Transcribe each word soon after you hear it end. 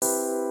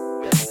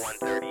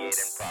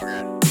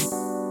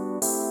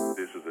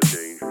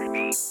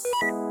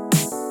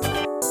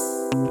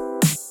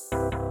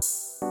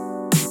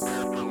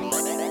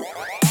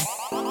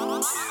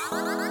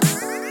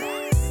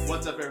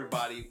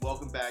everybody.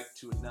 Welcome back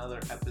to another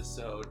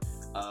episode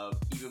of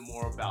Even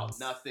More About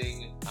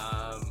Nothing.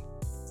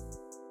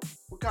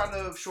 We're kind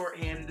of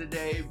short-handed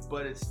today,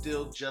 but it's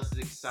still just as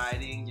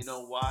exciting. You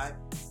know why?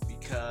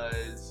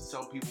 Because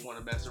some people want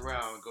to mess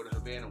around and go to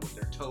Havana with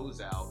their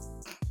toes out.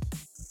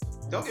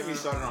 Don't get me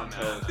started on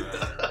toes, man.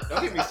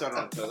 Don't get me started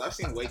on toes. I've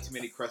seen way too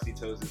many crusty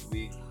toes this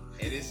week,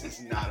 and this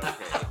is not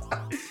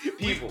okay.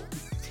 People,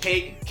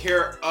 take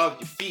care of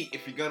your feet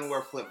if you're gonna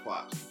wear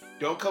flip-flops.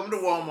 Don't come to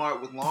Walmart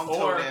with long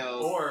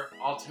toenails. Or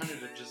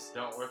alternative, just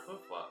don't wear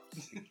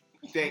flip-flops.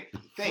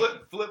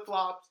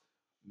 Flip-flops,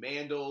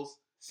 mandals,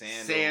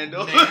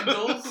 Sandals.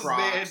 Mandals?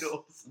 Crocs.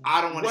 Mandals.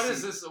 I don't want to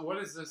What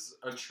is this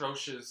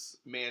atrocious...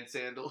 Man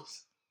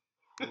sandals.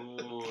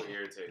 Ooh,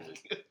 irritated.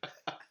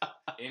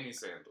 Any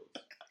sandals.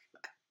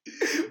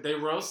 They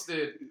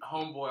roasted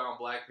Homeboy on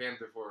Black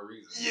Panther for a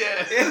reason.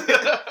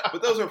 Yeah.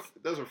 But those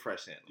are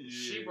fresh sandals.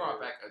 She brought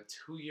back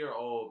a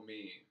 2-year-old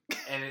meme,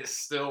 and it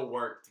still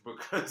worked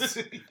because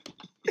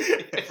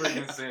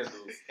freaking sandals.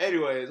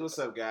 Anyways, what's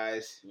up,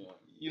 guys? Yeah.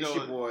 You It's know,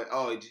 your boy.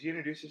 Oh, did you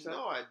introduce yourself?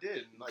 no, I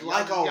didn't. Like y'all-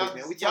 always, y'all-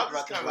 man. We y'all talked about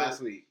just this kinda-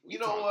 last week. You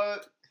know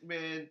what,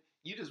 man?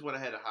 You just went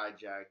ahead and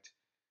hijacked.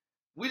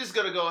 We just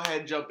gonna go ahead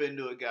and jump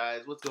into it,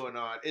 guys. What's going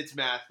on? It's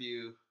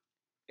Matthew,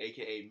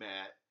 aka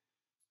Matt.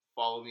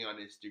 Follow me on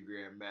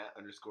Instagram,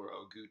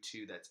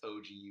 Matt_Ogutu. That's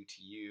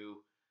OGUTU.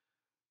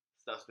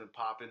 Stuff's been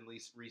popping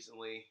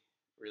recently.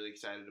 Really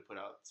excited to put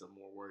out some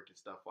more work and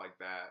stuff like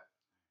that.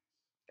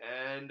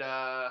 And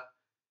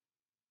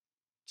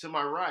to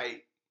my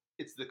right,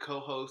 it's the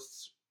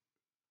co-hosts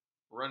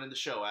running the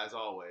show as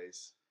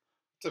always.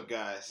 What's up,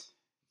 guys?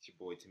 It's your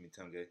boy Timmy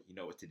Tunga. You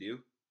know what to do.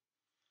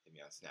 Hit me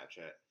on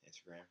Snapchat,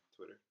 Instagram,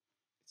 Twitter.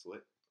 It's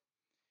lit.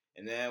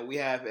 And then we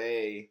have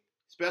a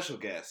special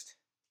guest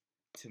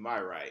to my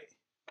right.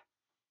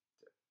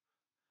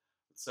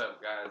 What's up,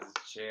 guys?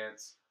 It's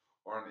Chance.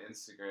 Or on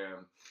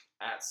Instagram,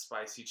 at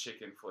Spicy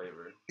Chicken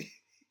Flavor.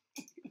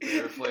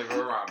 Favorite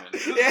flavor of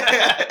ramen.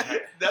 Yeah,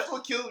 that's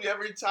what kills me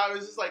every time.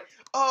 It's just like,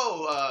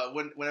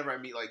 whenever I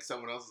meet like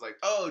someone else, is like,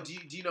 oh, do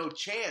you know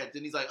Chance?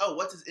 And he's like, oh,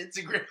 what's his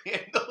Instagram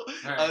handle?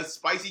 Right.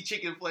 Spicy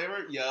chicken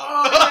flavor. Yeah.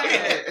 Oh,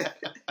 yeah.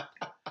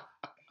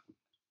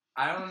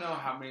 I don't know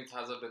how many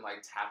times I've been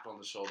like tapped on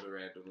the shoulder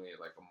randomly at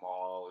like a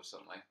mall or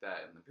something like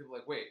that, and then people are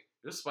like, "Wait,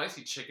 you're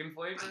Spicy Chicken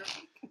Flavor?"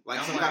 Like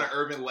I'm some like- kind of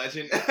urban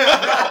legend. No,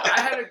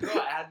 I had a girl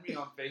add me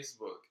on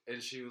Facebook,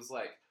 and she was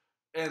like,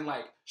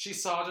 she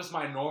saw just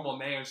my normal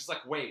name, and she's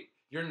like, "Wait,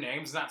 your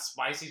name's not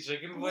Spicy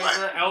Chicken Flavor?"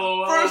 What?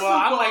 LOL. First of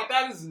I'm all- like,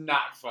 that is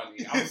not funny.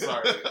 I'm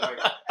sorry. Like,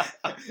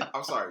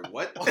 I'm sorry,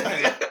 what?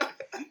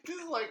 This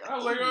is like, I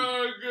was like,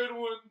 "Oh, good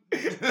one."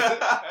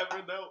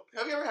 Ever know?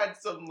 Have you ever had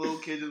some little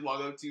kid just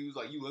walk up to you, who's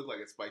like, you look like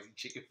a spicy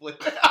chicken flavor?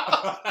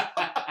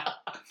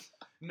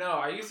 No,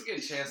 I used to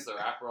get Chance the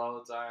Rapper all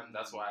the time.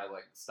 That's why I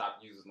like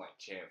stopped using like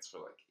Chance for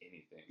like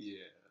anything. Yeah.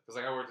 Because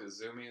like I worked at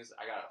Zoomies,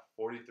 I got it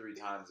 43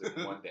 times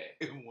in one day.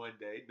 In one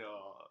day,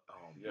 no.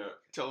 Yeah.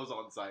 Toes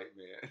on site,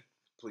 man.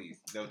 Please,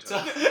 no toes.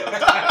 No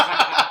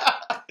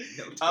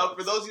toes.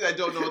 For those of you that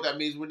don't know what that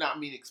means, we're not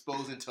mean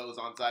exposing toes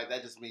on site.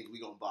 That just means we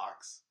gonna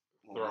box.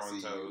 when we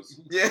Throwing see toes.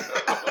 you. Yeah.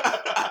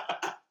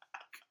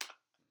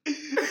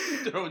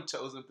 Throwing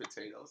toes and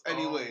potatoes. Oh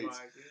Anyways,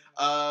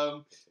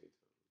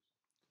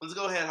 let's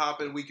go ahead and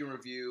hop in. We can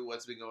review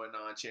what's been going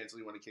on. Chancellor,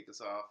 you want to kick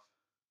us off?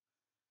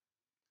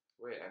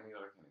 Wait, I need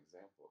like an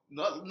example.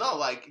 No,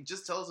 like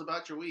just tell us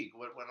about your week.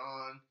 What went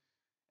on?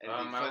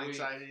 Anything My fun, week-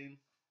 exciting?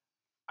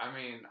 I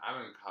mean,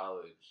 I'm in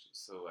college,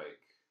 so like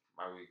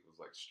my week was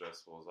like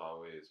stressful as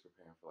always,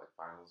 preparing for like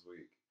finals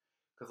week.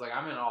 Cause like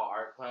I'm in all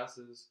art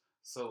classes,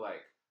 so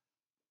like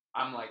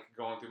I'm like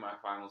going through my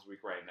finals week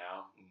right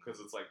now, cause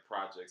it's like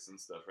projects and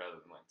stuff rather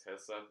than like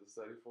tests I have to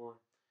study for.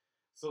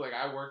 So like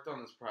I worked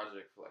on this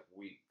project for like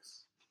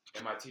weeks,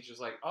 and my teacher's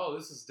like, "Oh,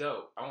 this is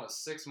dope. I want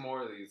 6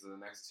 more of these in the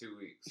next 2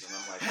 weeks," and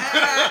I'm like,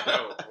 "Alright,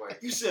 dope." Like,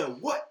 You said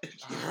what?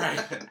 right.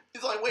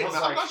 He's like, wait a I was minute,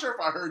 I'm like- not sure if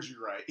I heard you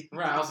right.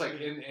 Right, I was like,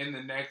 in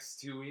the next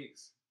 2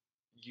 weeks,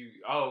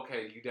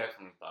 okay, you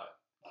definitely thought.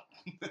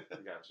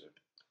 Gotcha.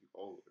 You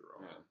old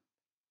wrong. Yeah.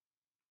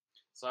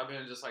 So I've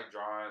been just like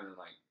drawing and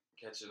like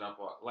catching up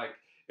on, like,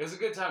 it's a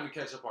good time to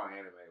catch up on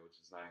anime, which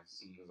is nice.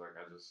 Because like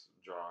I just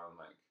draw and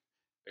like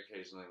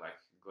occasionally like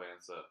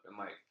glance up. And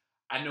like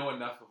I know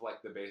enough of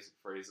like the basic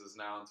phrases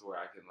now to where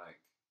I can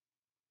like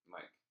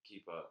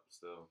keep up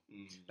still.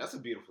 That's a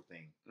beautiful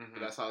thing. Mhm. But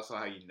that's also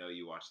how you know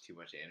you watch too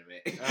much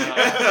anime.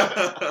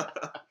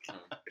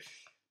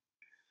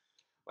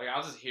 Like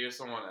I'll just hear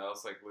someone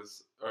else like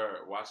listen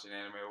or watching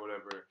anime or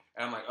whatever,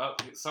 and I'm like, oh,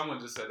 someone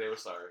just said they were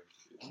sorry.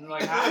 And you're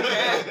like, how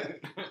did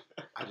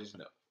I just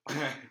know.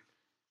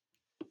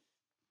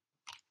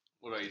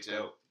 What about you, Tim?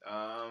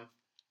 So,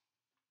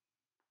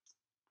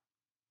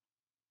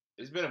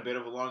 it's been a bit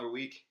of a longer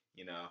week,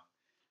 you know.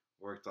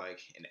 Worked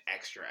like an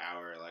extra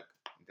hour like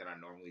than I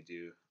normally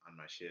do on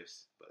my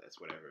shifts, but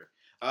that's whatever.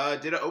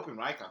 Did an open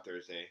mic on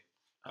Thursday.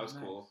 That was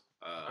nice. cool.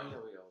 Oh yeah,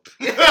 we all.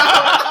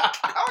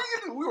 How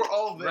are you? We were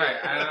all there. Right,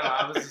 I don't know.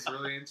 I was just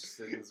really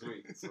interested this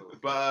week. So.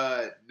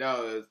 But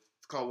no,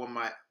 it's called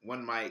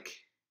One Mic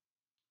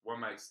One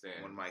mic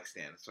stand. One mic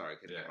stand. Sorry, I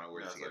couldn't get my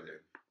words that's together. okay.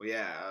 But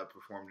yeah, I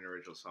performed an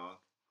original song.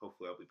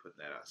 Hopefully, I'll be putting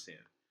that out soon.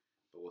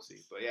 But we'll see.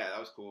 But yeah, that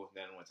was cool.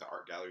 Then I went to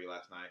art gallery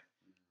last night.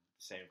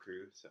 Same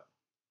crew. So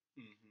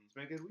it's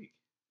been a good week.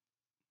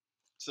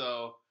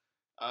 So,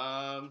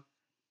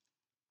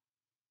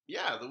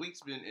 yeah, the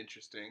week's been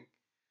interesting.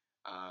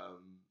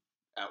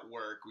 At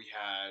work, we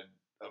had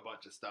a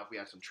bunch of stuff. We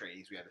had some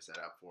trainings we had to set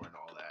up for and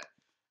all that.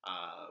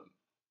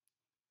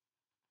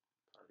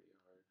 Party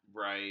hard.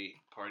 Right,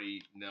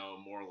 party, no,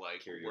 more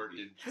like Karaoke.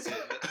 working,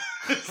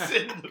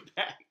 sit in the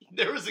back.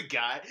 There was a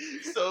guy,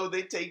 so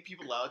they take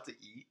people out to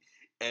eat,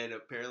 and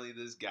apparently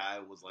this guy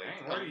was like,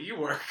 Dang, where do you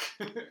work?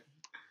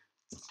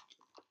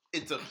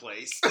 it's a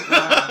place. Person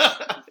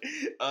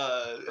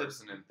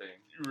and thing.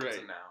 Right. It's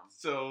a noun.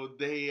 So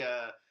they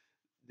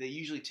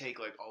usually take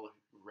like all the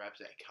reps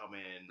that come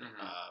in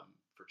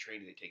for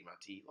training. They take them out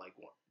to eat like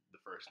the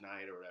first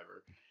night or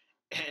whatever.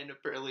 And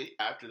apparently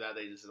after that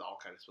they just all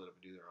kind of split up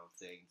and do their own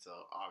thing. So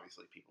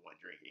obviously people went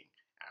drinking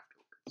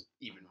afterwards,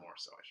 even more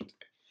so I should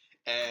say.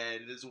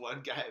 And this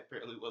one guy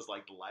apparently was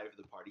like the life of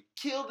the party,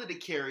 killed it at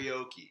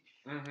karaoke.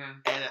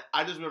 And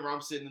I just remember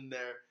I'm sitting in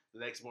there the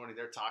next morning,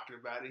 they're talking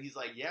about it. He's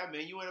like, yeah,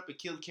 man, you went up and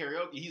killed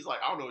karaoke. He's like,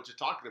 I don't know what you're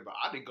talking about.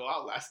 I didn't go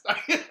out last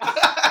night.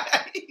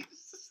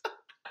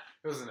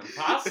 It was an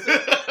imposter.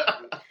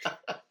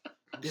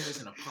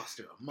 There's an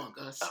imposter among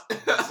us.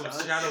 Some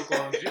shadow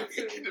clone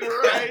jutsu.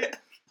 Right?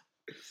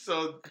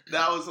 So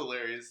that was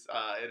hilarious,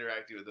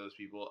 interacting with those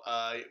people.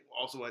 I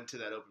also went to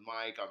that open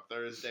mic on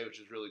Thursday, which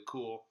was really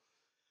cool.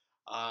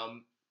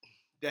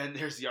 Then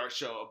there's the art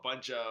show. A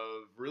bunch of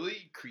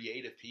really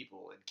creative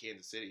people in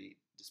Kansas City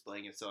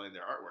displaying and selling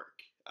their artwork.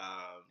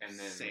 And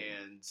then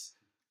Sans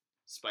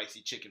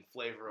spicy chicken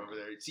flavor over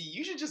there. See,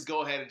 you should just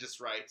go ahead and just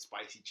write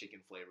spicy chicken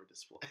flavor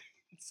display.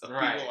 So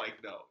people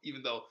like know,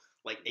 even though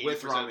like 80%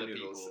 With of ramen the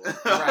noodles. people,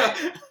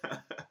 Right.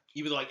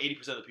 even though like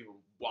 80% of the people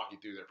walking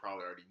through there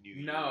probably already knew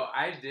you. No,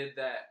 I did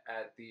that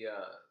at the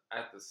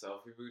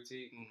selfie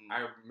boutique. Mhm.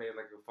 I made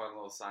like a fun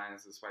little sign that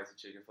said spicy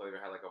chicken flavor,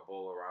 had like a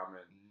bowl of ramen.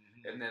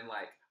 Mhm. And then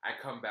like I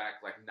come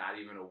back like not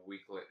even a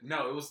week later.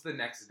 No, it was the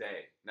next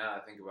day. Now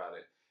that I think about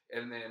it.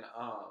 And then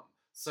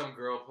some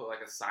girl put like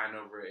a sign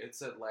over it. It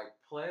said like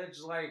pledge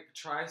like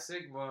Tri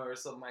Sigma or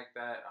something like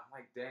that. I'm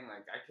like, dang,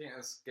 like I can't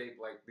escape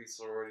like these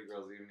sorority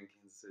girls even in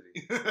Kansas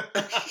City.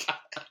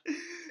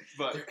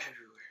 But They're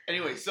everywhere.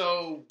 anyway,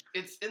 so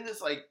it's in this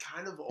like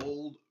kind of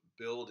old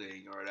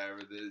building or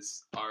whatever,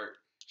 this art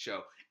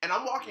show. And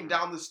I'm walking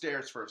down the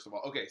stairs first of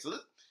all. Okay, so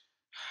this,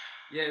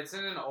 Yeah, it's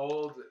in an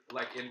old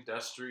like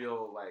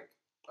industrial like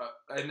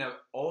in an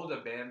old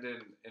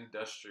abandoned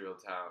industrial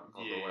town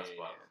called the West Yeah.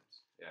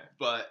 Bottoms. Yeah.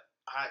 but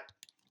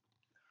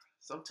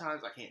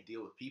sometimes I can't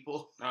deal with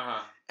people.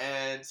 Uh-huh.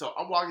 And so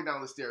I'm walking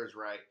down the stairs,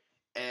 right?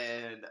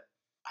 And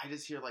I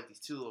just hear like these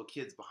two little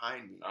kids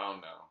behind me. Oh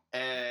no.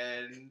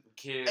 And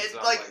Kids, and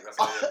I'm like, that's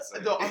what I would say.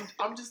 no,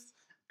 I'm just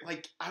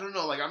like, I don't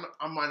know, like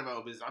I'm minding my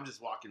own business. I'm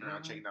just walking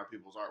around Mhm. checking out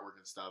people's artwork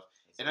and stuff.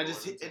 And I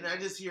just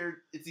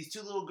hear it's these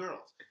two little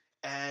girls,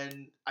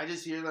 and I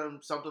just hear them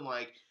something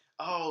like,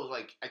 "Oh,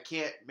 like I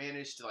can't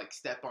manage to like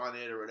step on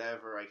it or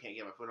whatever. I can't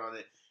get my foot on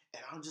it."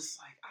 And I'm just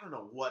like, I don't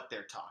know what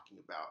they're talking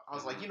about. I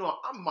was like, you know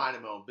what? I'm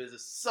minding my own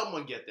business.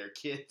 Someone get their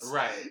kids.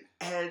 Right.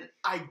 And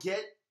I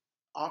get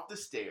off the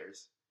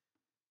stairs,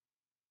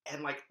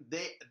 and like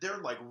they're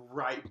like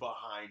right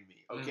behind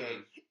me, okay?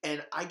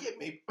 And I get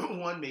maybe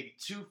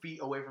 2 feet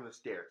away from the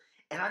stairs,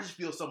 and I just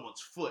feel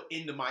someone's foot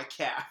into my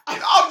calf,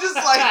 and I'm just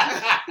like,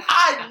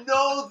 I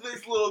know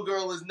this little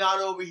girl is not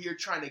over here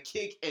trying to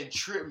kick and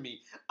trip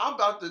me. I'm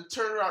about to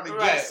turn around and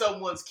get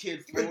someone's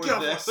kid for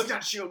them.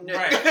 Snatch your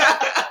neck.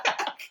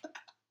 Right.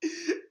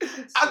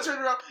 I turn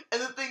around,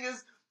 and the thing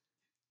is,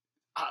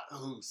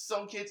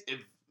 some kids, if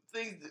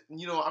things,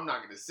 you know, I'm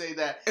not gonna say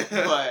that,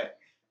 but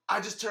I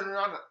just turn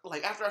around,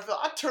 like after I fell,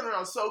 I turn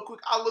around so quick.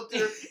 I looked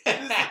at her,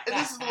 and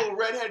this is a little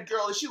redhead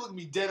girl, and she looked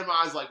me dead in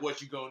my eyes, like,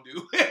 "What you gonna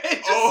do?"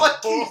 And just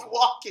like keeps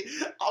walking.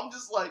 I'm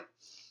just like,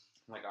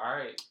 Like, all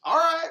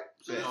right.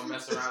 You don't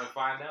mess around and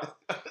find out.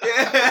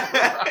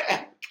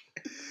 Right.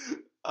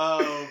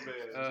 Oh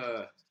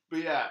man. But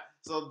yeah,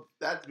 so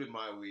that's been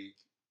my week.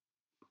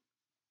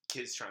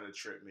 Kids trying to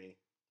trip me.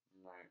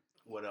 Right.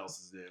 What else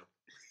is new?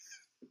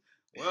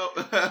 Well,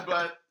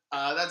 But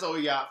that's all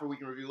we got for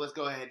Week in Review. Let's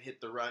go ahead and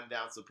hit the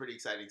rundown. Some pretty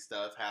exciting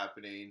stuff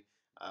happening.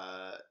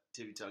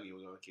 Timmy Tuggy, we're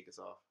going to kick us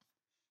off.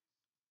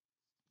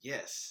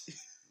 yes.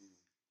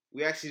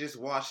 We actually just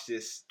watched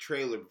this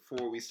trailer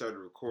before we started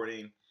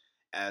recording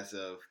as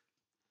of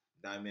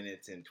 9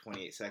 minutes and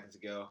 28 seconds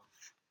ago.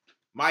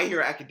 My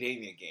Hero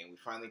Academia game. We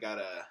finally got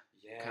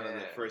kind of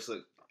the first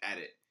look at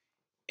it.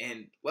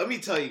 And let me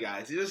tell you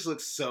guys, it just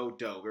looks so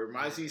dope. It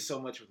reminds me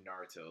so much of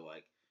Naruto,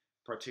 like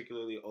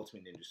particularly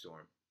Ultimate Ninja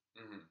Storm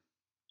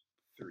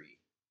 3.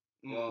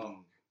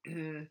 Well,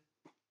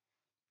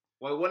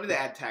 well, when did they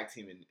add tag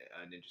team in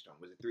Ninja Storm?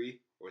 Was it 3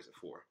 or was it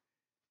 4?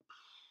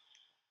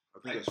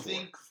 I it was 4.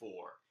 think 4.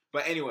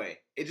 But anyway,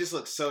 it just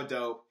looks so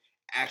dope.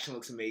 Action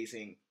looks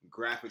amazing.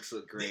 Graphics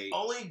look great. The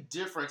only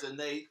difference, and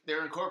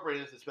they're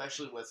incorporating this,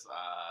 especially with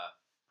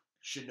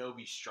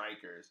Shinobi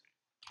Strikers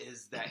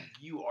is that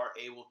you are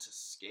able to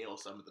scale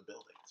some of the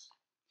buildings.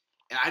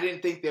 And I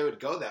didn't think they would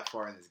go that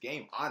far in this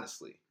game,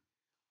 honestly.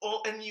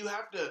 Well, and you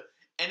have to,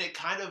 and it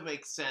kind of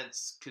makes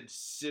sense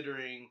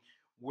considering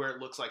where it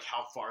looks like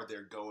how far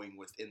they're going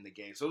within the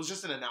game. So it was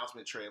just an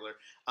announcement trailer.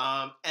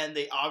 And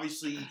they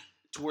obviously,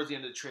 towards the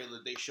end of the trailer,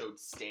 they showed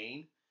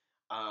Stain.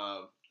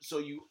 So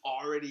you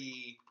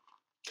already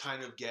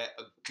kind of get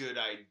a good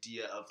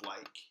idea of,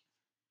 like,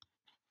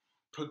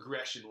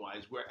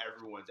 progression-wise where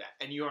everyone's at.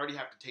 And you already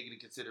have to take into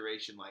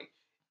consideration, like,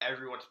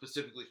 everyone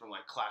specifically from,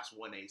 like, Class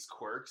 1A's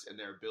quirks and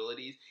their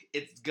abilities.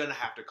 It's going to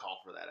have to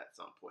call for that at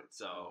some point.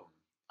 So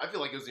I feel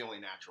like it was the only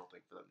natural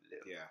thing for them to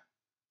do. Yeah.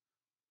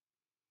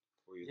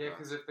 Yeah,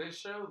 because if they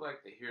showed,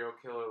 like, the hero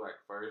killer, like,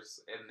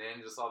 first, and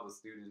then just all the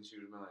students,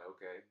 you'd have been like,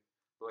 okay.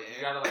 But, like,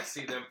 you gotta, like,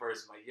 see them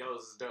first, like, yo,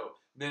 this is dope.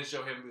 Then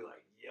show him and be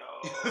like,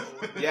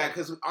 yo. Yeah,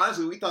 because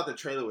honestly, we thought the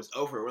trailer was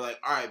over. We're like,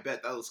 all right,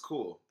 bet, that was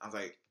cool. I was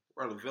like,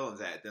 where are the villains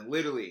at? Then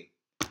literally,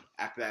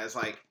 after that, it's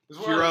like,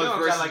 heroes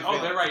versus like,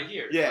 oh, they're right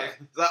here. Yeah. Like,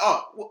 it's like,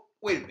 oh,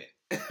 wait a minute.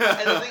 And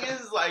the thing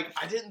is, like,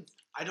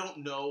 I don't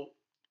know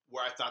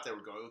where I thought they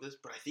were going with this,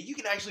 but I think you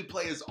can actually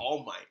play as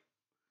All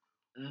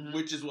Might,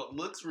 which is what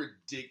looks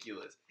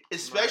ridiculous.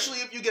 Especially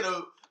if you get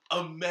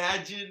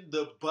imagine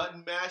the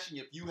button mashing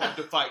if you have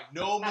to fight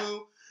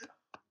Nomu.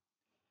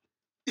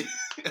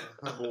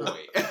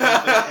 Boy.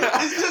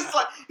 It's just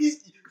like,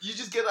 you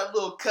just get that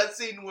little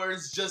cutscene where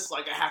it's just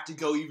like, I have to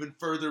go even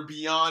further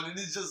beyond, and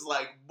it's just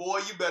like, boy,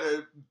 you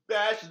better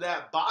bash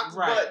that box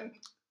button.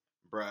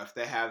 Bruh, if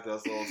they have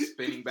those little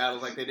spinning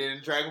battles like they did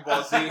in Dragon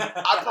Ball Z,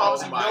 I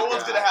promise you, no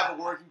one's God. going to have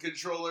a working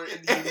controller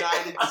in the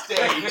United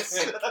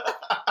States.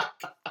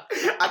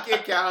 I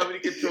can't count how many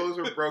controllers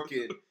were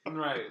broken.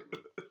 right.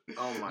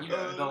 Oh my You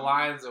god. the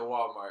lines at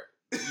Walmart.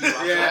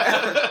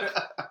 Yeah.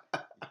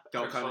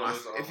 Don't come to my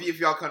Controllers store. If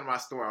y'all come to my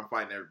store, I'm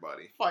fighting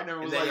everybody. Fighting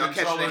everyone's And then like,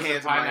 y'all catching the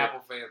Controllers hands and of my...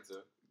 pineapple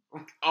Fanta.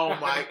 Oh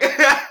my... Like,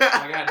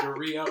 I had to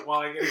re-up while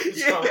I get a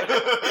controller.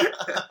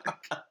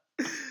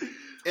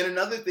 And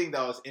another thing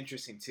that was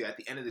interesting too, at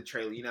the end of the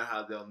trailer, you know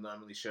how they'll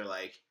normally show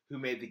like who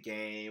made the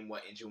game,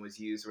 what engine was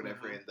used, or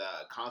whatever in the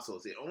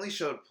consoles. It only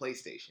showed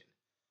PlayStation,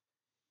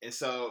 and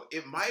so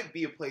it might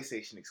be a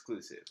PlayStation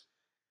exclusive,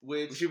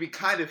 which would be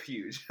kind of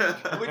huge.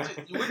 which,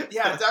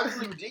 yeah, it's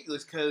absolutely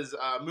ridiculous because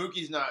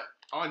Mookie's not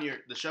on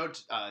the show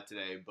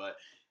today, but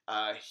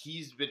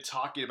he's been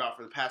talking about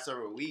for the past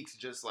several weeks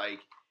just like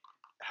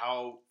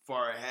how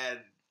far ahead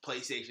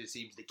PlayStation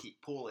seems to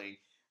keep pulling.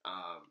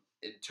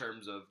 In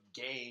terms of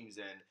games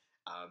and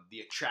the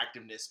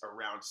attractiveness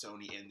around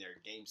Sony and their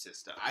game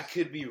system. I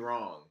could be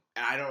wrong,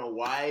 and I don't know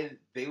why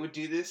they would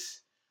do this,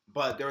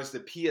 but there was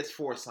the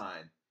PS4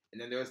 sign, and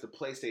then there was the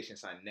PlayStation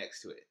sign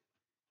next to it.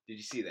 Did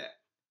you see that?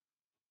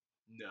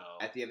 No.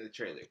 At the end of the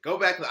trailer. Go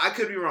back. I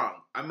could be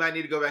wrong. I might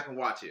need to go back and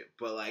watch it,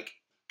 but like,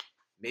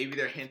 maybe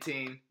they're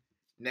hinting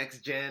next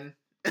gen.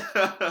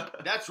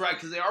 That's right,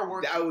 because they are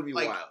working. That would be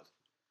like, wild.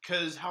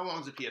 Because how long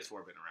has the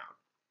PS4 been around?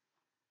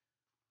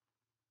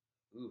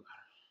 Ooh.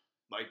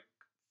 Like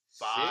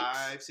 6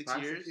 years?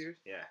 6 years?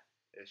 Yeah.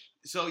 Ish.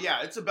 So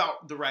yeah, it's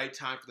about the right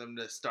time for them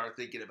to start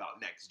thinking about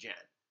next gen.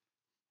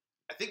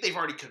 I think they've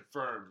already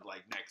confirmed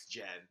like next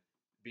gen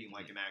being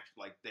like an act,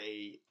 like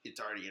it's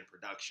already in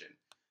production.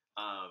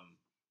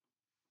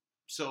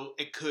 So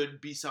it could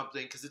be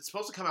something because it's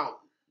supposed to come out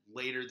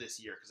later this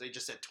year because they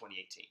just said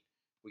 2018.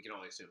 We can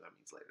only assume that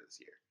means later this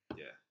year.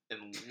 Yeah.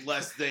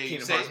 Unless they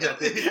Kingdom say Hearts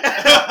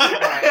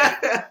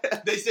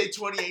they say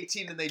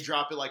 2018 and they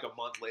drop it like a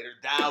month later.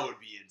 That would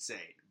be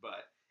insane.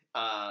 But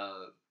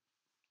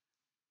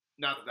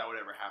not that would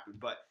ever happen.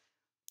 But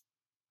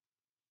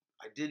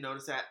I did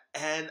notice that,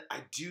 and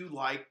I do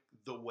like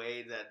the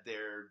way that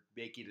they're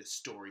making a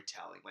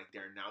storytelling, like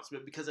their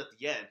announcement, because at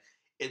the end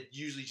it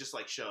usually just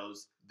like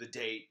shows the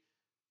date,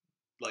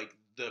 like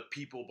the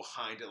people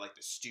behind it, like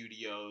the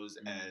studios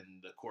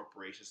and the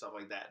corporation, stuff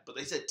like that. But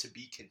they said to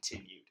be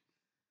continued.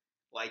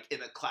 Like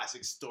in a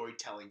classic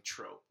storytelling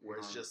trope, where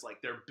it's just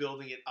like they're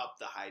building it up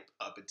the hype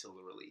up until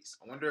the release.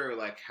 I wonder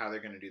like how they're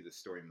gonna do the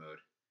story mode,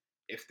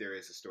 if there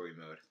is a story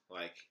mode.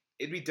 Like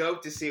it'd be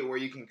dope to see it where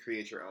you can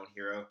create your own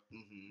hero.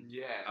 Mm-hmm.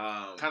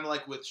 Yeah, kind of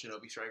like with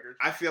Shinobi Strikers.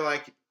 I feel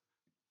like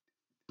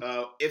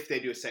if they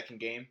do a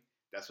second game,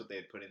 that's what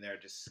they'd put in there,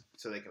 just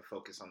so they can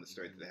focus on the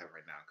story that they have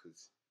right now.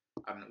 Because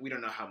we don't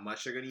know how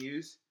much they're gonna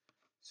use,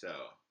 so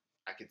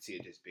I could see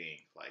it just being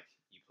like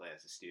you play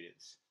as the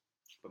students,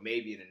 but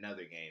maybe in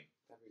another game.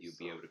 You'll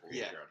be able to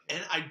create your own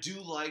hero. And I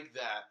do like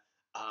that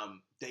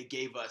they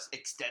gave us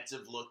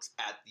extensive looks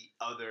at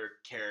the other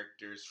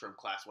characters from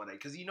Class 1A.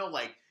 Because, you know,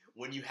 like,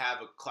 when you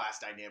have a class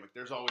dynamic,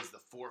 there's always the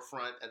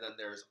forefront, and then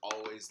there's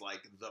always,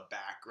 like, the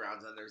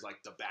backgrounds, and there's,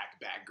 like, the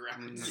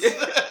backgrounds.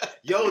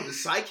 Yo, the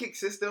sidekick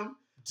system,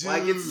 Dude,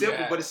 like, it's simple,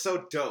 yeah. but it's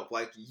so dope.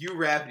 Like, you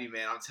Rhapsody,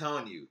 man, I'm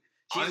telling you.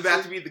 She's Honestly,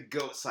 about to be the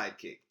GOAT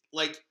sidekick.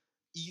 Like,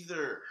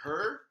 either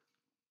her,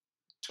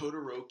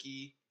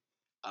 Todoroki,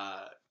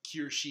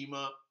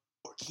 Kirishima,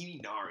 or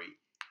Kiminari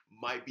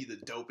might be the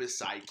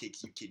dopest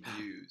sidekicks you can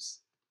use.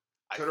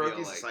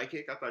 Todoroki's a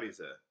sidekick? I thought he's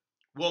a...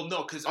 Well,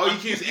 no, because you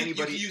can use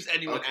anybody. You can use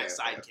anyone Okay, as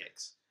okay,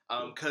 sidekicks.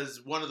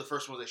 Because one of the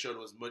first ones they showed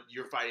was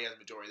you're fighting as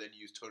Midori, then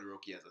you use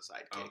Todoroki as a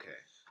sidekick. Okay.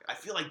 I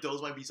feel like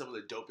those might be some of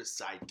the dopest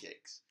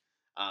sidekicks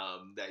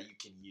that you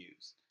can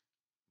use,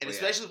 and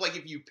especially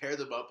if you pair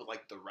them up with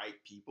like the right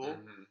people.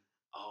 Mm-hmm.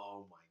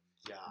 Oh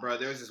my god, Bro,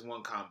 there was this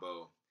one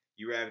combo.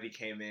 Uravity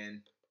came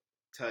in,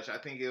 touch. I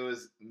think it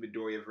was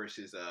Midoriya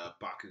versus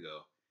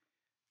Bakugo.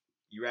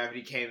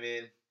 Uravity came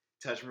in,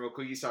 touched him real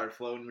quick. He started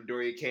floating.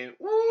 Midoriya came.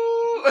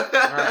 Woo!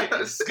 right,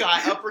 the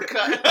sky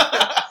uppercut.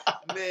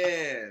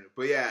 Man,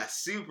 but yeah,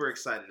 super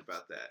excited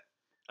about that.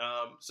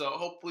 So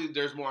hopefully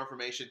there's more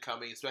information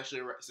coming,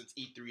 especially since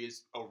E3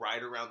 is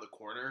right around the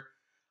corner.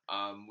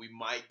 We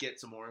might get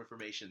some more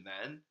information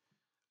then.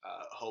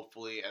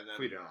 Hopefully, and then If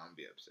we don't, I'm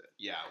be upset.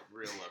 yeah,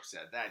 real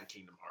upset. That and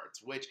Kingdom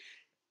Hearts, which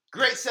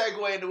great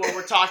segue into what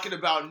we're talking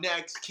about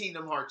next.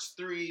 Kingdom Hearts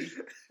 3.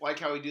 Like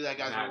how we do that,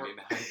 guys.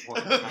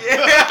 99.9.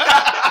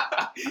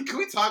 Yeah. Can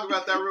we talk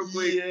about that real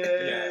quick?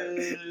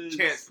 Yes.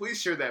 Chance, please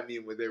share that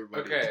meme with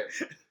everybody. Okay,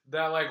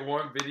 that like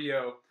one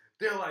video,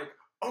 they're like,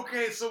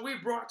 okay, so we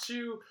brought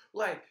you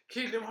like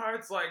Kingdom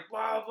Hearts, like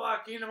blah blah,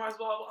 Kingdom Hearts,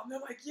 blah blah. And they're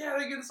like, yeah,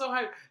 they're getting so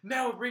hyped.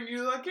 Now we're bringing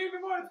you like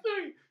Kingdom Hearts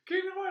 3,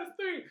 Kingdom Hearts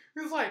 3.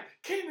 It's like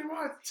Kingdom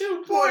Hearts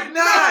 2.9.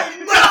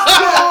 Let's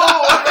go!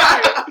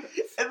 Right.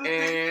 And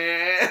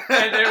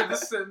And they were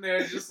just sitting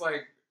there, just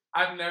like,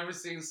 I've never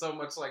seen so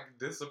much like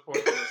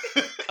disappointment.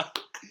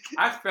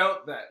 I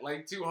felt that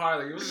like too hard.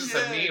 Like it was just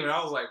a meme, and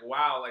I was like,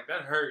 wow, like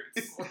that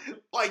hurts.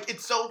 Like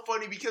it's so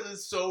funny because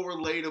it's so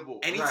relatable.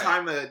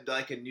 anytime a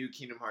new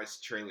Kingdom Hearts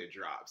trailer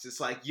drops, it's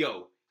like,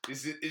 yo,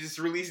 is this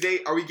release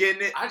date? Are we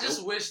getting it? I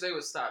just wish they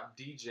would stop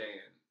DJing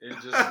and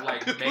just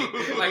like make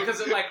it like, cause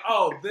it's like,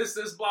 oh, this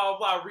is blah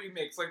blah blah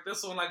remix, like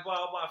this one like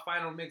blah blah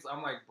final mix.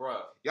 I'm like,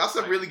 bruh, Y'all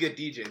some like, really good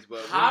DJs,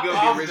 but hop when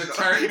off we the go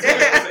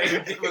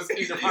turntables. It was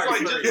Kingdom He's Hearts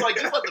like,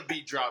 3. just let the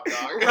beat drop,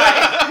 dog.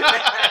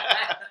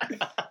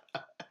 Right.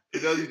 For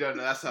those who don't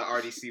know, that's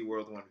our RDC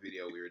World 1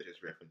 video we were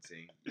just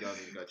referencing. Y'all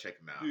need to go check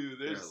them out. Dude,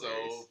 they're so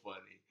hilarious.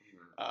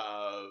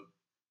 funny.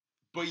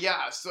 But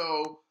yeah,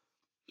 so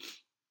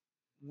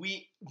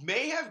we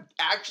may have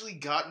actually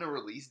gotten a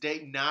release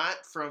date, not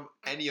from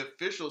any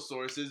official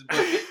sources,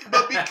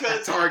 but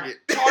because Target.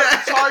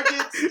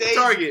 Target stays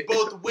Target.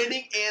 both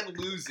winning and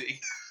losing.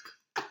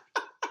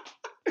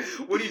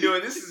 What are you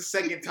doing? This is the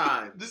second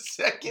time. The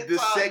second The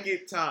time. second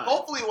time.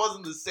 Hopefully it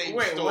wasn't the same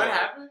Wait, store. what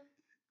happened?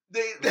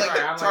 They Sorry, like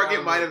I'm Target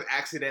like, might have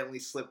accidentally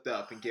slipped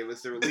up and gave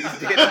us the release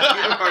date of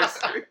Kingdom Hearts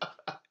 3.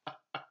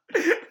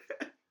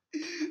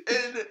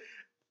 and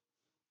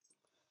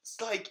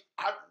it's like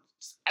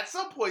at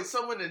some point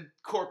someone in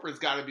corporate's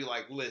got to be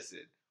like, listen,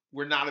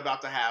 we're not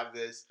about to have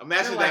this.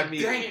 Imagine They're that like,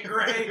 meeting. dang it,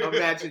 Greg.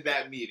 Imagine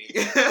that meeting.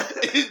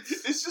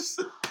 It's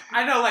just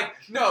I know, like,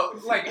 no,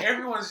 like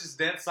everyone's just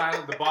dead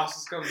silent. The boss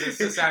just comes in,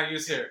 sits down, and you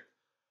just hear.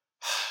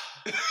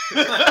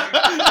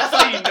 That's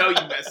how you know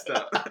you messed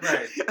up.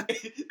 Right.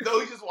 no,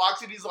 he just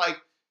walks in. He's like,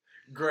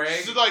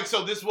 Greg.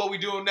 so this is what we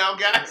doing now,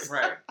 guys.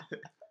 Right.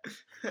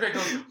 Greg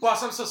goes,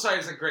 boss, I'm so sorry.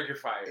 He's like, Greg, you're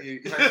fired.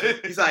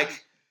 He's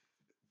like,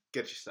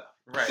 get your stuff.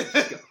 Right.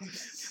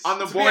 On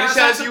the To be board, it honest,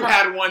 says I'm you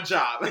surprised- had one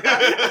job.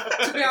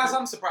 To be honest,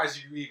 I'm surprised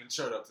you even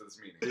showed up to this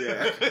meeting.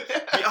 Yeah.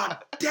 The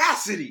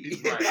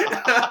audacity.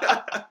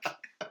 Right.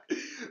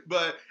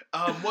 But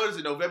what is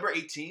it? November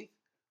 18th?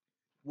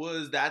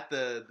 Was that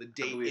the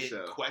date believe in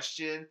so.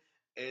 question?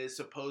 Is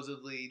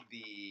supposedly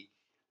the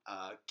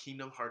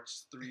Kingdom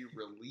Hearts 3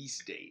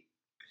 release date,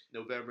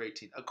 November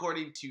 18th,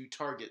 according to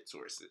Target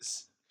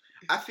sources.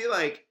 I feel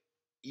like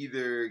they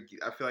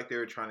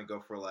were trying to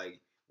go for like,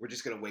 we're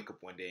just gonna wake up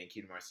one day and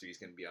Kingdom Hearts 3 is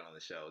gonna be out on the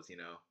shelves, you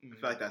know? I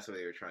feel like that's what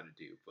they were trying to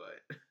do,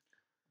 but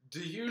Do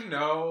you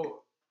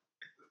know,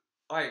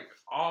 like,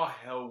 all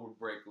hell would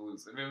break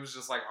loose if it was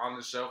just, like, on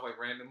the shelf, like,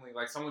 randomly?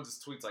 Like, someone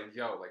just tweets, like,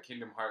 yo, like,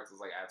 Kingdom Hearts is,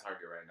 like, at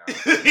Target right now.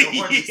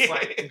 Someone just,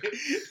 like,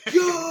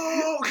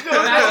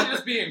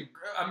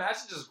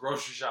 imagine just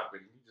grocery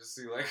shopping. You just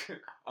see, like,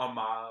 a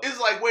mob. It's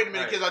like, wait a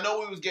minute, Right. because I know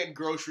we was getting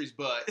groceries,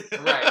 but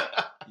Right.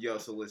 yo,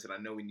 so listen, I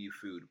know we need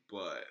food,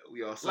 but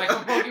we also Like,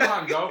 when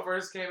Pokemon Go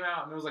first came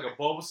out and there was, like, a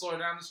Bulbasaur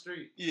down the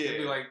street. Yeah. It'd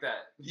be like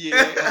that.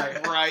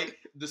 yeah, right.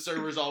 The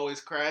server's always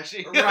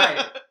crashing,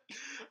 Right.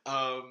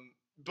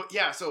 But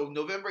yeah, so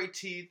November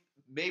 18th,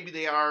 maybe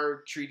they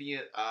are treating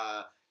it,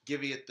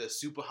 giving it the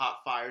super hot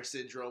fire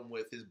syndrome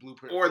with his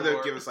Blueprint. or they'll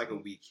 4. give us like a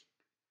week.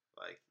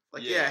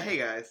 Like Yeah. yeah, hey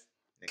guys.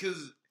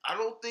 Because I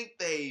don't think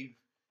they.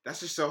 That's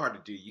just so hard to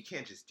do. You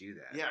can't just do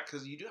that. Yeah,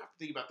 because you do have to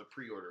think about the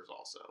pre-orders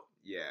also.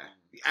 Yeah.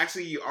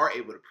 Actually, you are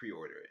able to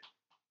pre-order it.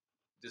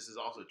 This is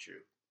also true.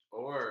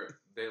 Or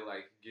they,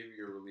 like, give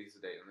you a release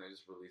date and they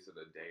just release it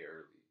a day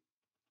early.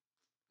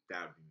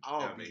 That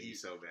Oh, would make be- me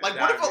so bad. Like,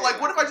 That'd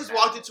what if be I just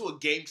walked bad. into a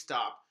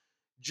GameStop,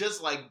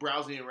 just like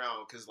browsing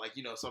around, because like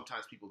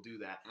sometimes people do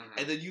that, Mhm.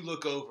 and then you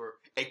look over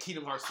and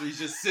Kingdom Hearts 3 is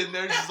just sitting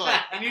there, just like,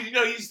 and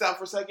you stop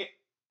for a second.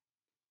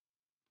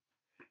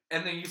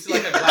 And then you see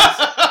like a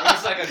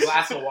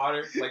glass of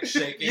water, like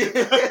shaking.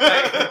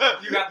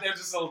 Like, you got there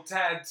just a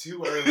tad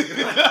too early.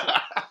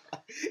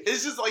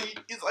 It's just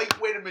like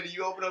wait a minute.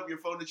 You open up your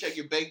phone to check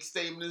your bank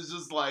statement. It's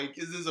just like,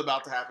 is this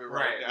about to happen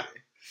right now?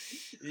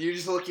 You're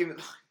just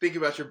thinking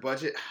about your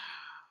budget.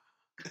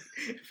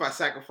 If I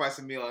sacrifice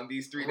a meal on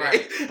these 3 days,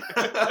 Right.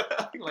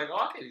 Like, oh,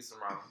 I can eat some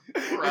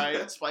ramen.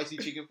 Right, spicy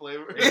chicken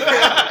flavor.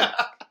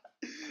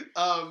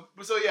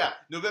 So yeah,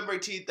 November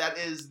 18th. That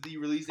is the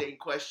release date in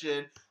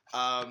question.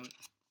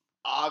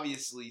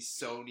 Obviously,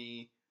 Square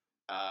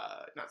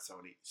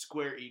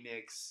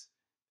Enix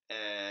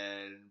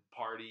and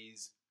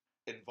parties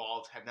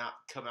involved have not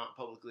come out and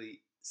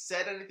publicly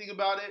said anything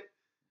about it,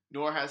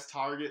 nor has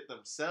Target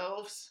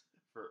themselves,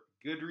 for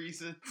good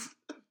reasons.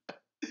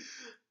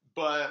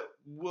 But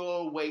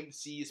we'll wait and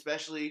see,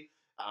 especially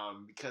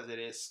because it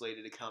is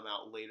slated to come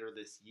out later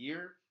this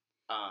year.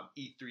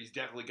 E3 is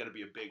definitely going to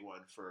be a big one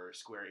for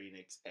Square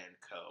Enix and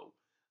Co.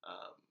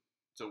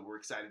 So we're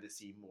excited to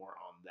see more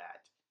on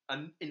that.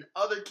 In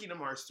other Kingdom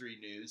Hearts 3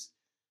 news,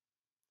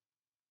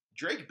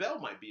 Drake Bell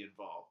might be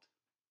involved.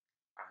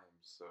 I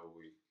am so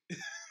weak.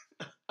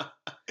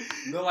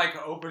 The like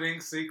opening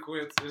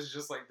sequence is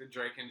just like the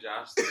Drake and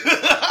Josh thing.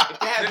 if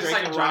they had They're just, Drake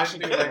like, and Josh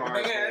in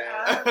running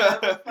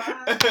Kingdom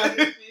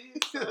Hearts,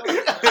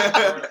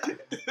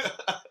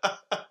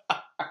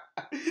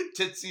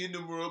 Tetsuya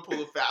Nomura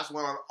pull a fast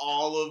one on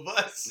all of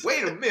us.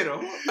 Wait a minute.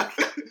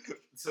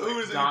 So, Who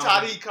like, is it? Donald-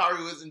 Utada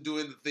Hikaru isn't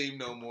doing the theme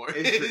no more.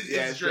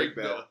 It's Drake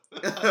Bell.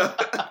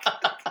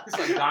 It's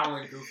like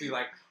Donald and Goofy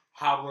like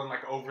hobbling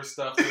like over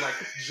stuff to like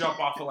jump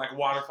off of like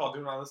waterfall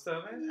doing all this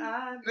stuff. And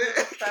I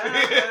just found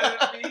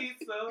to be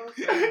so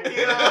sad.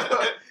 You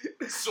know,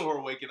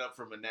 Sora waking up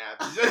from a nap.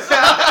 I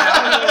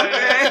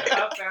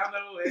found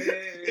a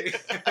way.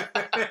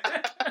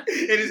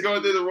 And he's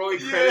going through the rolling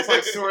credits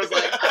like Sora's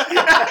like.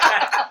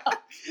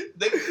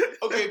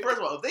 Okay, first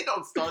of all, if they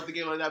don't start the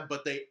game like that,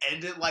 but they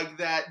end it like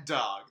that,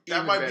 dog, that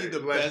Even might better. be the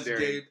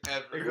Legendary. best game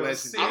It ever. goes,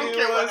 see I don't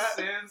care what what's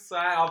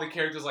inside. All the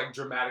characters like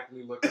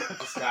dramatically look up at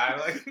the sky.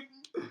 Like,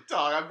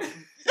 dog,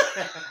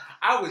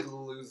 I would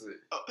lose it.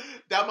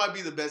 that might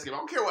be the best game. I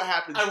don't care what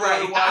happens.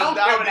 Right. story-wise, I don't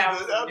care what that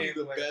happens would in be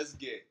the the game. best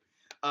game.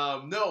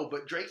 No,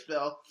 but Drake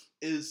Bell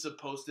is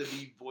supposed to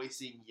be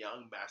voicing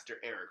young Master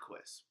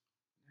Eraqus.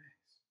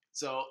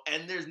 So,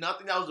 and there's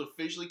nothing that was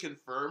officially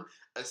confirmed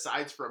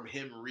aside from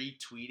him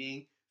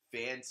retweeting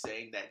fans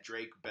saying that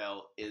Drake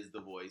Bell is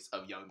the voice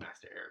of young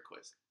Master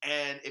Eraqus.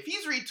 And if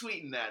he's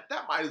retweeting that,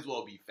 that might as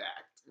well be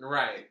fact.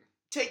 Right.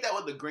 Take that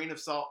with a grain of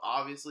salt,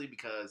 obviously,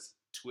 because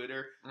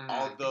Twitter, Mhm.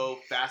 although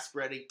fast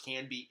spreading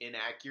can be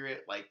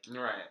inaccurate, like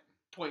Right.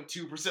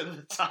 0.2% of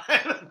the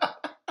time.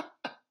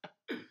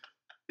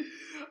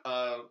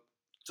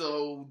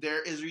 So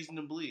there is reason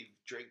to believe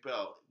Drake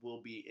Bell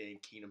will be in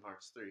Kingdom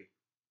Hearts 3.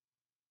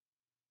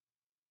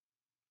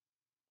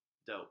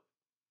 Dope.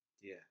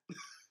 Yeah.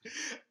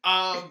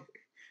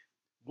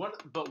 One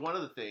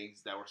of the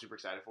things that we're super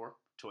excited for,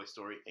 Toy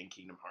Story and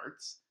Kingdom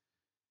Hearts.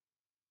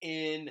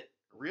 In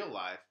real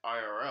life,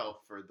 IRL,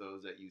 for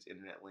those that use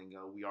internet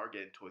lingo, we are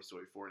getting Toy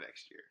Story 4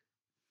 next year.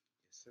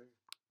 Yes, sir.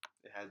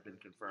 It has been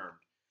confirmed.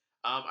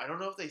 I don't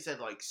know if they said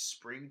like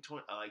spring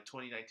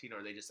 2019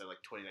 or they just said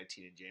like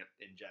 2019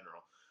 in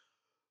general.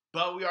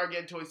 But we are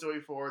getting Toy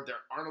Story 4. There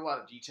aren't a lot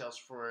of details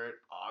for it,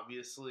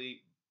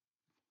 obviously.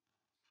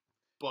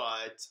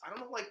 But I don't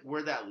know like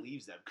where that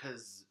leaves them,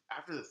 because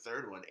after the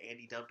third one,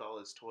 Andy dumped all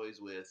his toys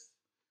with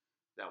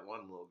that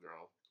one little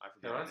girl. I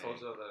forget. Have I her told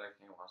name. you that I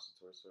can't watch the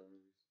Toy Story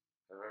movies?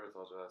 Have I ever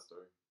told you that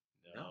story?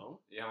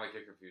 No. Yeah, like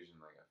your confusion.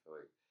 Like I feel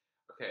like,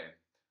 okay,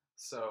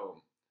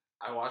 so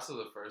I watched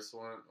the first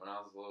one when I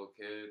was a little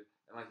kid,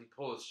 and like he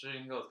pulled a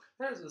string, he goes,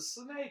 "There's a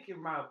snake in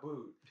my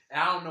boot," and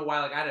I don't know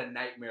why. Like I had a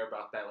nightmare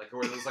about that. Like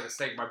where there was like a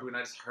snake in my boot, and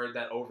I just heard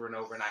that over and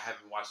over, and I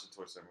haven't watched the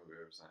Toy Story movie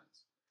ever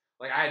since.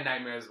 Like I had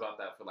nightmares about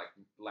that for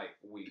like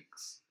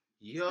weeks.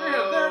 Yo.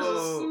 There's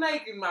a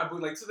snake in my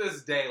boot. Like to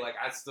this day, like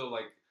I still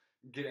like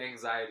get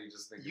anxiety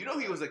just thinking. You know about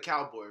he that. was a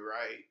cowboy,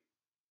 right?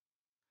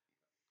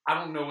 I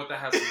don't know what that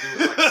has to do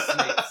with like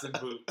snakes and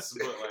boots,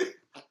 but like.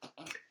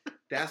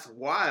 That's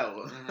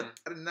wild. Mhm.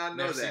 I did not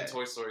know Never that. seen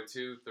Toy Story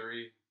 2,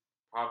 3.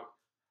 Probably,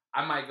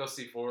 I might go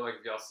see 4. Like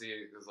if y'all see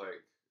it, because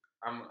like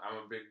I'm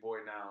a big boy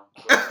now.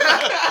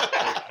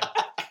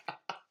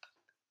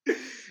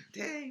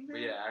 Dang, But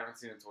man. yeah, I haven't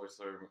seen a Toy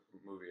Story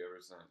movie ever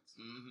since.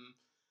 Mm-hmm.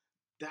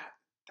 That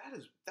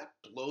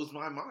blows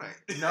my mind.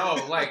 No,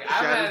 like I've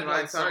Shatters had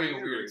my like so entire many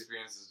weird universe.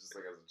 experiences just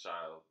like as a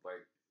child,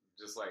 like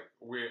just like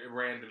weird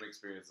random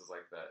experiences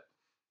like that.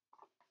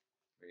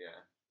 But yeah,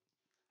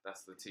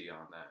 that's the tea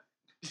on that.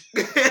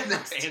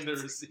 And the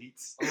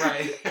receipts.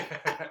 Right.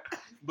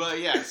 But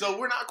yeah, so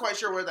we're not quite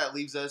sure where that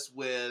leaves us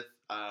with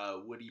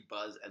Woody,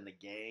 Buzz, and the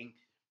gang,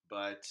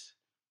 but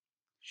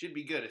should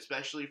be good,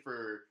 especially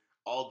for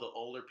all the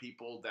older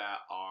people that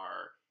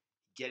are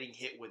getting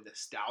hit with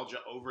nostalgia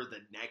over the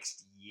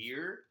next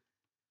year.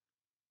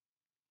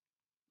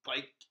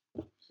 Like,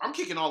 I'm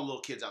kicking all the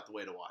little kids out the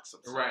way to watch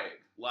something. Right.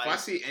 Like, If I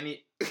see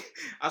any,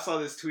 I saw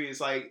this tweet. It's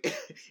like,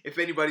 if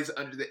anybody's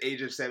under the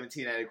age of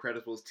 17 at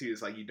Incredibles 2,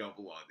 it's like you don't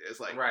belong there. It's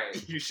like, Right.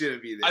 you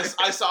shouldn't be there.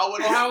 I saw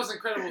what Oh, how was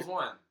Incredibles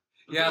 1?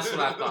 Yeah, that's what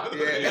I thought.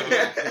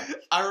 Yeah.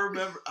 I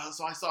remember.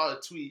 So I saw a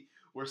tweet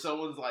where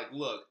someone's like,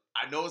 "Look,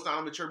 I know it's not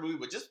a mature movie,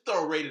 but just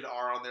throw rated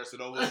R on there so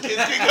no little kids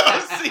can go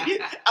see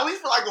it at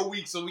least for like a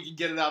week, so we can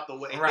get it out the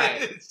way."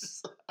 Right. It's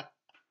just,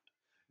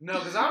 No,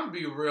 because I'm gonna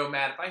be real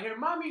mad if I hear,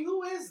 "Mommy,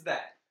 who is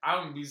that?"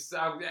 I'm gonna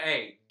be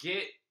hey,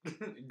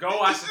 go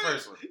watch the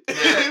first one.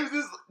 it was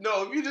just,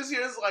 no, if you just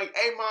hear it's like,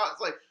 "Hey, mom,"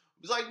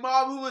 it's like,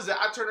 "Mom, who is that?"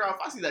 I turn around,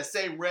 if I see that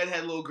same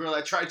redhead little girl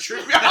that tried to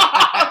trip me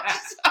out.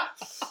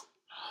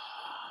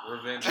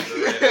 Revenge of the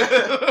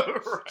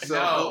Red. Right. So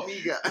No. help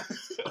me God.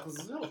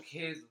 Because little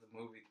kids at the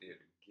movie theater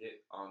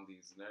get on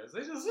these nerves.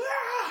 They just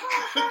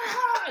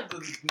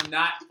it's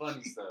not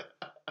funny stuff.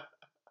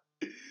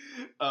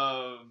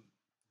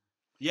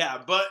 Yeah,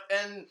 but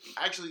and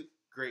actually,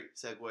 great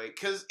segue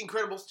because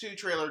Incredibles 2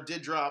 trailer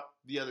did drop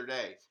the other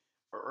day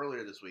or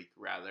earlier this week,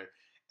 rather.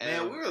 And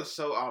Man, we were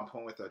so on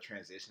point with our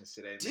transitions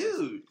today, man.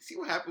 dude, See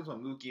what happens when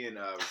Mookie and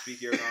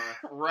Rafiki are gone?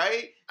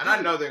 right? And I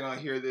know they're going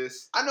to hear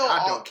this. I know.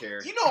 I don't care.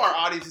 You know, our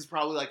audience is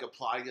probably like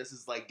applauding us.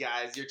 Is like,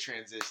 guys, your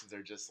transitions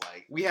are just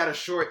like. We had a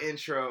short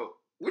intro.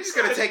 We're just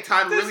going to take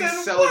time to This really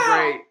is-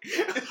 celebrate.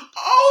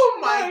 Oh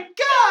my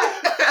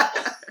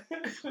god!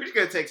 We're just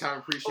going to take time to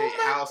appreciate Oh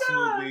my how God.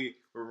 smoothly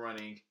we're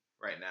running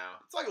right now.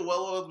 It's like a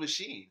well-oiled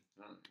machine.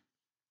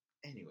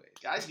 Anyways.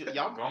 Guys,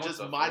 y'all Going with just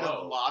the might have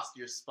flow. lost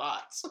your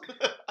spots.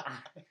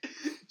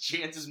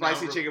 Chances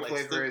Spicy now chicken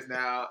replace flavor them. is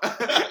now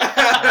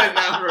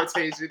now in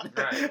rotation.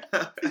 Right.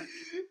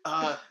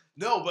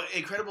 No, but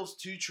Incredibles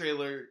 2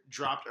 trailer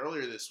dropped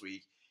earlier this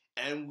week,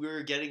 and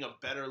we're getting a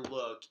better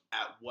look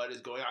at what is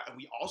going on. And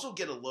we also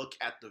get a look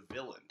at the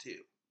villain,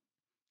 too.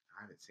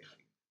 I haven't seen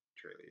the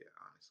trailer yet,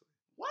 honestly.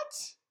 What?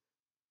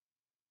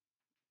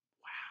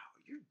 Wow,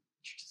 you're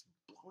just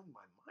blowing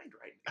my mind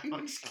right now.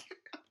 I'm just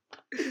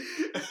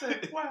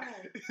Wow.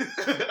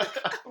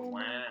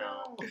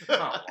 Wow.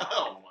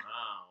 Oh,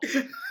 wow. To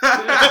this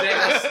day,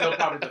 that's still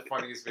probably the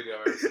funniest video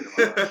I've ever seen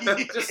in my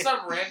life. Just some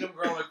random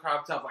girl in a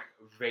crop top, like,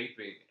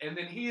 vaping. And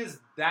then he is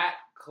that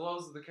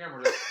close to the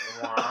camera, just,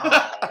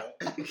 wow.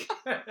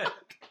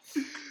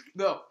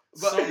 No,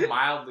 but So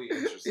mildly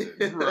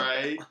interested.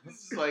 right.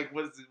 This is like,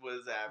 what is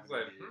It's happening?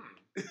 like,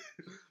 here?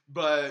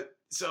 But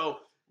so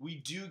we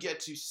do get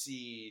to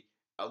see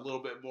a little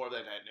bit more of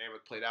that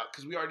dynamic played out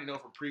because we already know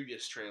from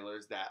previous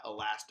trailers that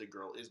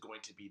Elastigirl is going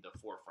to be the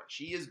forefront.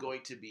 She is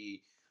going to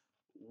be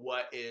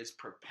what is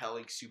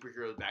propelling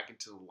superheroes back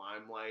into the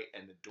limelight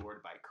and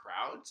adored by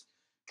crowds.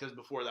 Because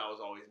before that was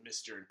always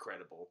Mr.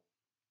 Incredible.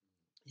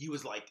 He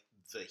was like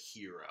the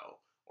hero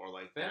or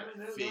like that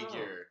Feminism.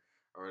 figure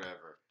or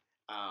whatever.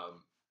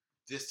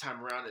 This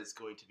time around it's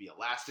going to be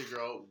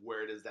Elastigirl.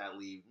 Where does that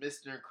leave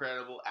Mr.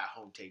 Incredible? At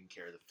home taking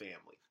care of the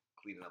family,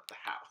 cleaning up the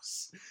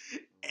house.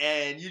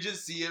 And you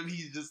just see him,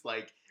 he's just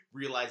like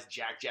realized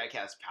Jack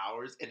has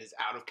powers and is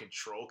out of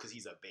control because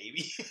he's a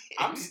baby.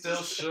 I'm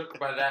still shook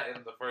by that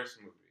in the first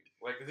movie.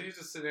 Like, cause he's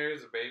just sitting there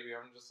as a baby.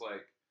 I'm just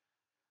like,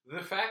 the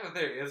fact that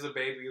there is a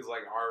baby is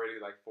like already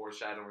like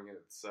foreshadowing in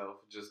itself,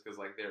 just because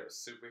like they're a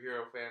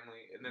superhero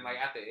family, and then like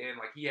at the end,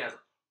 like he has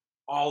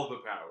all the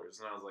powers,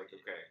 and I was like,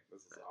 okay,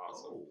 this is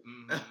awesome.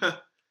 Mhm.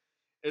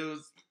 It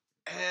was,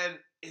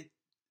 and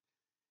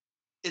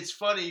it's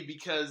funny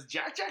because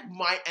Jack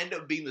might end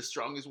up being the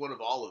strongest one of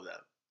all of them.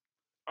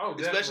 Oh,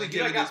 Especially definitely.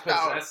 given He, like, his got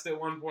power. possessed at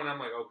one point. I'm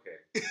like,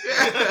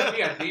 okay.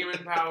 He got demon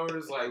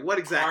powers, like what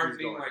exactly is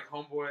carving going on? like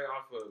homeboy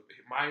off of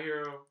My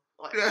Hero.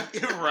 Like,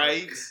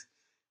 right?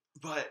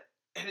 But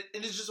and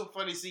it's just so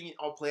funny seeing it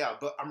all play out.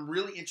 But I'm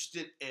really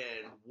interested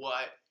in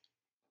what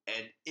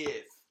and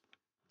if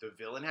the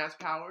villain has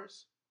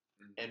powers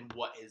and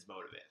what his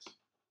motive is.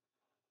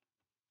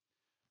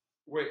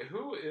 Wait,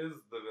 who is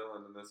the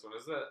villain in this one?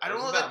 Is that I don't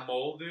know that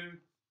mole dude?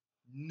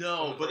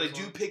 No, From the but they first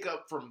do one? pick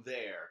up from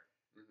there.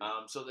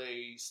 Mhm. So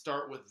they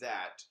start with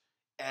that,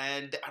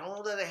 and I don't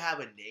know that they have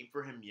a name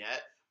for him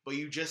yet. But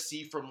you just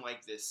see from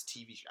like this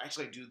TV show.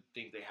 Actually, I do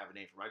think they have a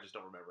name for him. I just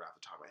don't remember off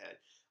the top of my head.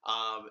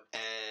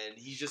 And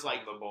he's just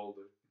like the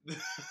boulder. The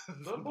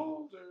the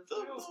boulder The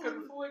feels boulder.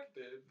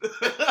 conflicted.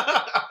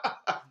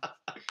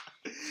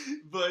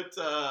 But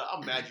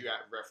I'm mad you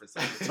referenced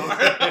that guitar.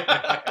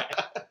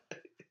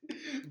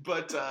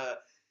 But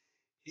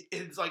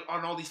it's like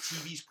on all these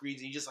TV screens,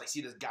 and you just like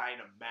see this guy in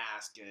a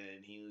mask,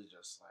 and he was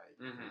just like,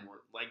 Mhm. we're,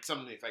 like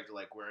something to the effect of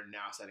like, we're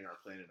now setting our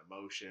planet in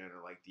motion,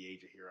 or like the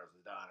age of heroes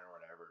is done, or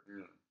whatever.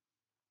 Yeah.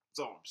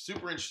 So I'm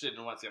super interested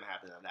in what's gonna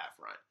happen on that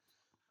front.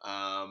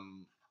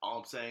 All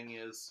I'm saying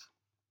is,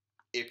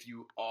 if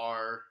you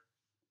are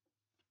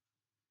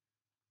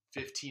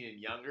 15 and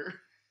younger,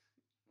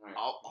 Right.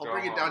 I'll Go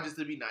bring it home. down just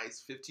to be nice.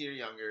 15 or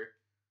younger,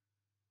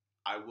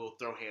 I will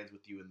throw hands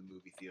with you in the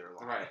movie theater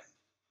line. Right.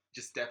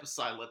 Just step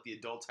aside, let the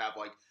adults have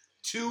like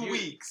 2 You-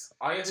 weeks.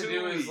 All you have to 2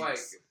 do is like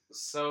weeks.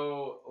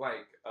 sew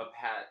like a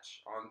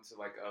patch onto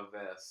like a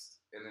vest,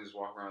 and then just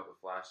walk around with a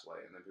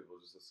flashlight, and then people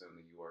just assume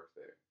that you work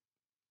there.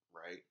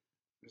 Right.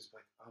 Just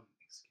like,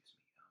 excuse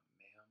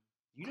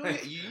me, ma'am.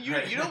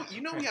 You know,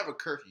 you know we have a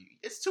curfew.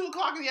 It's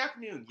 2:00 in the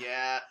afternoon.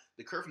 Yeah,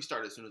 the curfew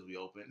started as soon as we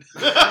opened.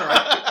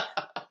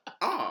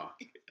 Oh,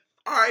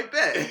 all right,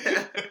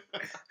 bet.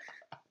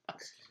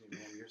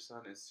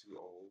 son is too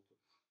old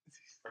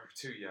or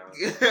too young.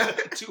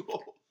 Too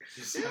old.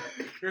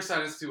 Your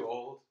son is too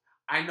old.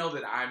 I know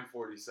that I'm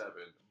 47,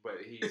 but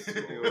he's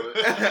too old.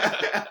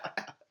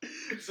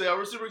 So yeah,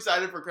 we're super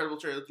excited for Incredible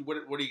Trailer. What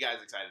are you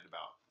guys excited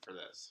about for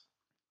this?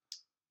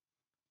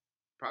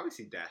 Probably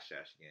see Dash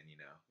Dash again, you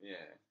know. Yeah.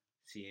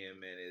 See him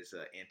and his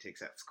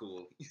antics at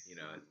school, you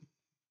know.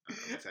 I'm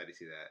excited to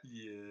see that.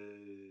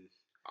 Yeah.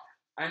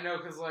 I know,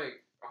 cause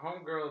like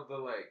homegirl, the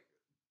like,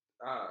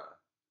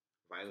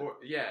 Violet.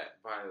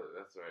 Violet.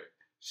 That's right.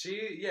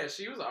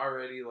 She was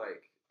already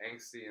like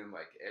angsty and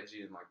like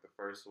edgy in like the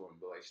first one,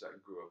 but like she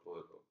like grew up a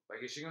little.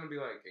 Like, is she gonna be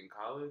like in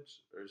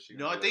college or is she?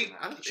 No, gonna I be, think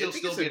like, she'll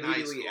still be in high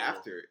immediately school.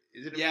 after.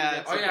 Is it? Yeah,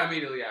 immediately Oh after? yeah,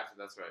 immediately after.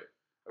 That's right.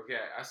 Okay,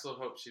 I still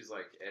hope she's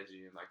like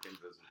edgy and like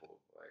invisible.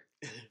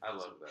 Like, I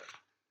love that.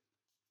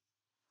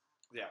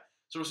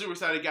 So we're super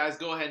excited, guys.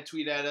 Go ahead and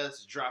tweet at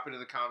us. Drop it in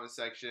the comment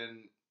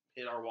section.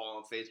 Hit our wall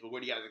on Facebook.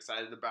 What are you guys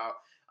excited about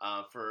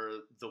for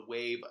the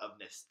wave of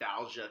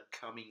nostalgia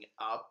coming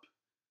up?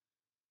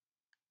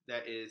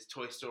 That is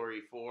Toy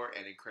Story 4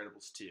 and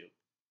Incredibles 2.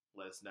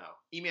 Let us know.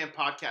 E-Man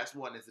Podcast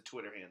 1 is the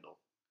Twitter handle.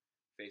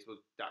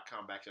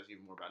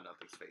 Facebook.com/even more about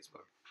nothing's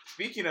Facebook.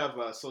 Speaking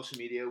of social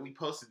media, we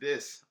posted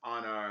this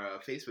on our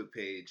Facebook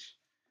page.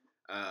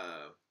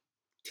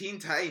 Teen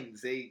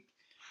Titans,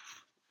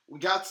 we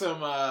got some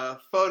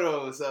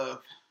photos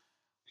of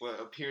what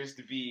appears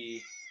to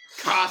be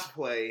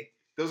cosplay.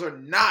 Those are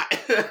not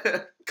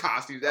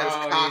costumes. That is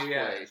cosplay.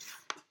 Yeah.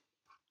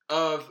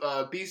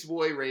 Of Beast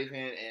Boy, Raven,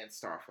 and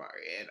Starfire.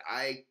 And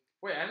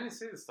Wait, I didn't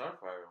see the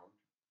Starfire one.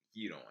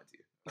 you don't want to.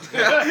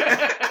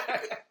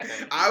 Thank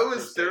you I for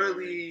was saving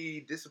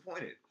thoroughly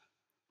disappointed.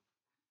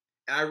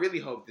 And I really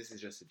hope this is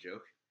just a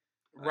joke.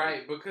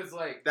 Right, because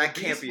like that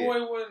the can't Beast be Boy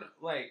one,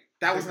 like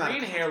That the was not a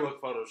green hair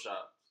costume. looked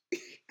photoshopped.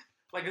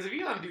 Like, cause if you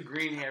gotta do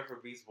green hair for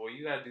Beast Boy,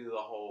 you gotta do the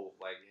whole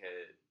like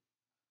head,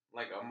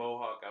 like a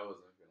mohawk. I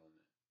wasn't feeling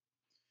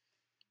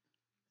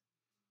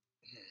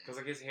it. Cause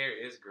like his hair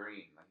is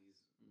green, like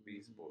he's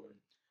Beast Boy.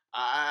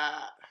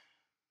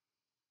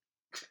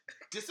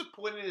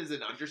 Disappointed is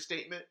an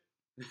understatement.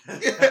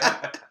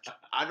 I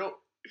I don't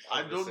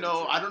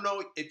know. I don't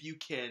know if you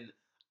can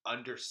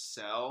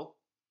undersell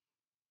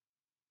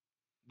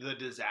the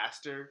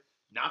disaster,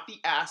 not the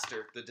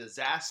aster, the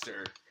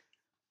disaster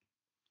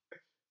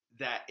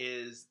that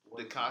is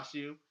the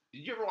costume.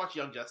 Did you ever watch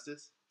Young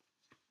Justice?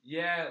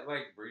 Yeah,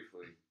 like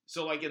briefly.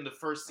 So like in the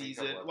first Like a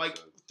season, couple like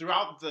episodes.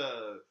 throughout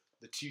the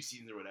 2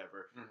 seasons or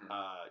whatever,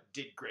 Mhm.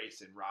 Dick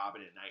Grayson,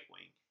 Robin, and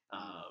Nightwing.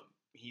 Mhm.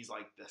 He's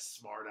like the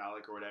smart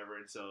aleck or whatever,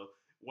 and so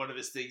one of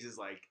his things is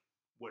like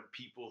when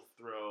people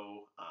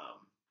throw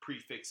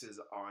prefixes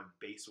on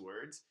base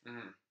words,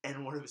 Mhm.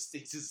 and one of his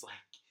things is like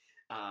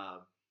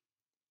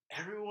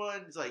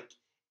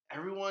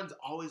everyone's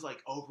always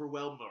like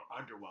overwhelmed or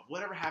underwhelmed.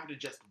 Whatever happened to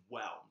just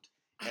whelmed?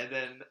 And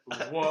then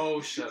Whoa,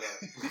 shut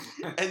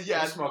up. And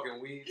yeah, You're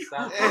smoking weed.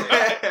 Stop.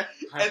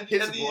 and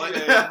His the, blood.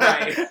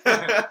 Right.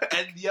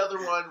 and the other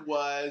one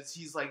was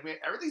he's like, man,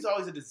 everything's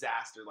always a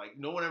disaster. Like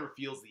no one ever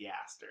feels the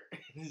aster.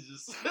 It's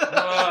just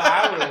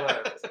I would have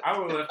left. I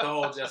would have left the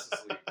whole Justice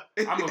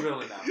League. I'm a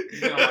villain now. You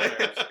get on my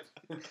nerves.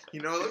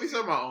 You know, let me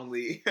start my own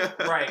league.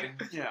 Right.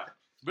 Yeah.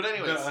 But The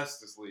anyways,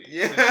 Justice League.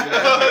 Yeah.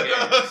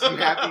 Since You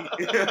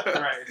happy?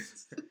 Right.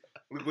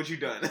 Look what you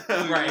done.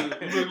 Right.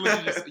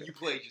 look, you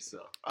played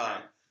yourself.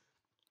 Right.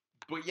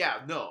 But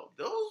yeah, no,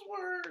 those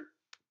were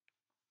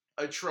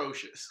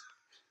atrocious.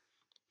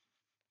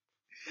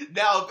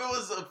 Now, if it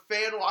was a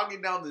fan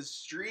walking down the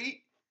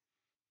street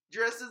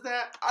dressed as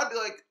that, I'd be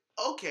like,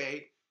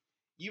 okay,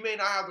 you may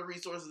not have the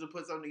resources to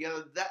put something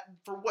together. That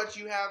for what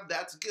you have,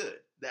 that's good.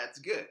 That's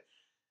good.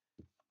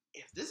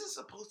 If this is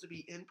supposed to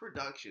be in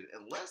production,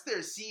 unless they're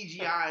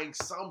CGIing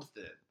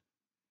something,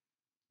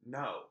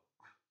 No.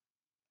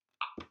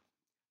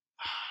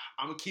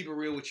 I'm gonna keep it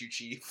real with you,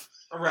 Chief.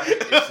 Right.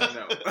 It's a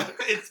no.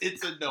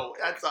 it's a no.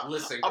 That's a,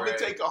 Listen, I'm gonna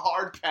Greg. take a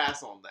hard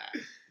pass on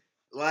that.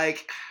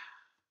 Like,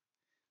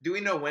 do we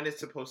know when it's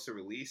supposed to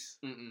release?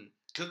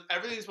 Because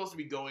everything's supposed to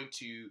be going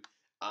to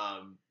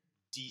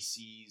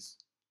DC's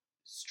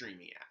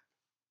streaming app,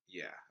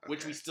 Yeah.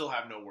 which we okay. still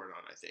have no word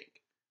on, I think.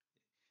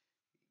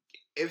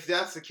 If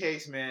that's the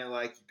case, man,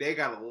 like they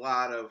got a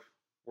lot of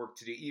work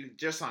to do, even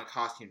just on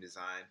costume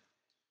design.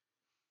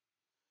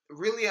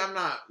 Really, I'm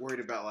not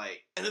worried about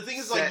like. And the thing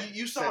is, Set- like,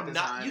 you set saw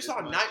design you saw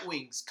as much.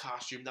 Nightwing's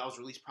costume that was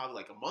released probably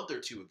like a month or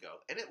two ago,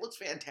 and it looks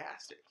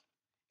fantastic.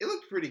 It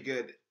looked pretty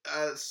good.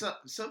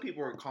 Some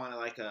people were calling it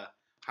like a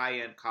high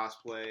end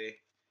cosplay.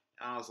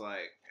 And I was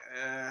like,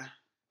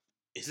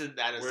 Isn't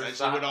that Where's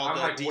essentially what all I'm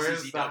the like,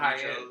 where's the high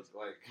DCCW end? shows?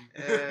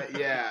 Like,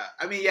 yeah.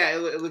 I mean, yeah,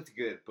 it looked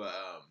good, but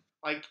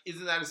Like,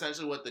 isn't that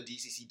essentially what the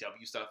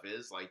DCCW stuff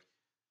is? Like,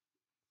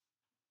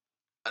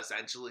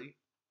 essentially,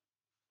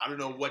 I don't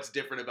know what's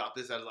different about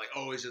this. I was like,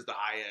 oh, it's just the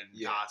high end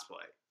Yeah.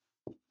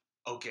 cosplay.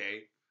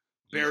 Okay,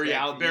 you Barry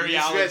spent- Allen, Barry you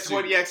Allen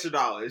spent $20 extra.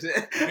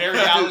 Barry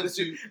Allen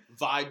suit,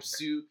 vibe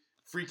suit,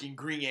 freaking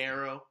Green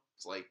Arrow.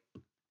 It's like,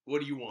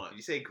 what do you want? Did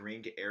you say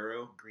Green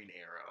Arrow? Green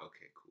Arrow.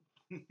 Okay, cool.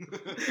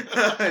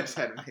 I just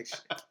had to make sure.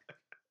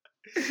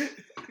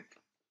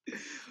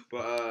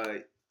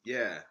 But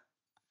yeah.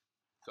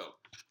 So,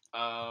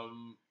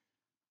 I'm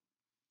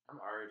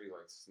already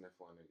like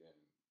sniffling again.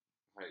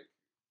 Like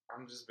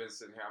I'm just been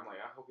sitting here. I'm like,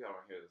 I hope y'all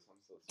don't hear this. I'm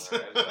so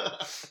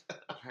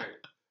sorry.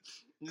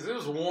 Because it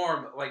was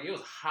warm. Like it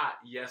was hot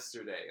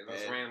yesterday, and it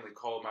was randomly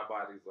cold. My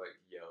body's like,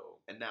 yo.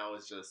 And now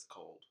it's just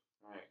cold.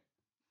 Right.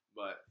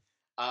 But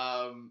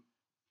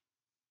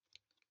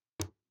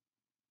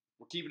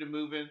we're keeping it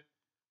moving.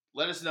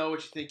 Let us know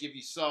what you think if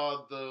you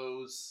saw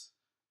those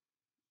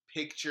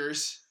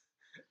pictures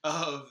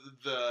of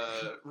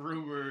the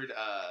rumored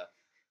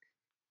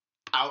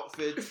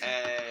outfits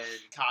and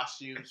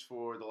costumes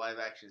for the live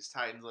action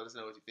Titans. Let us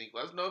know what you think.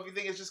 Let us know if you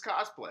think it's just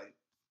cosplay.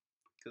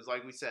 Because,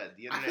 like we said,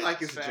 the internet I feel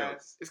like is it's a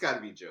joke. It's got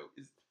to be a joke.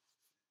 It's-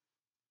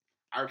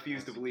 I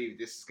refuse to believe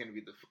this is going to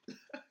be the.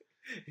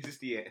 Is this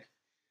the end?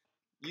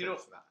 You know,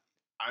 It's not.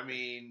 I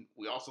mean,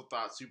 we also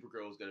thought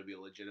Supergirl was going to be a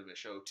legitimate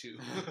show, too.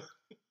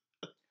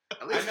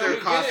 At least I know their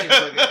we costumes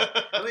get it.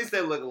 look. At least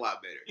they look a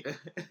lot better.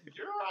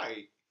 You're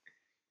right.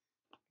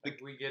 Like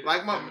we get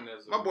Like it, my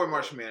feminism, boy but-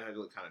 Martian Manhunter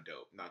look kind of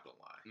dope. Not gonna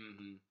lie.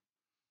 Mm-hmm.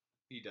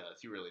 He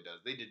does. He really does.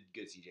 They did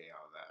good CJ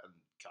on that and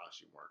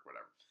costume work,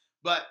 whatever.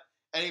 But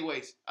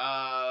anyways,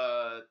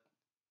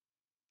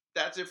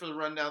 that's it for the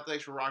rundown.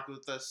 Thanks for rocking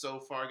with us so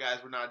far, guys.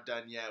 We're not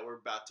done yet. We're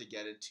about to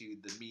get into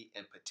the meat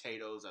and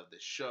potatoes of the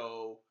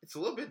show. It's a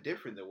little bit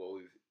different than what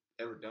we've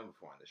ever done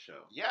before on the show.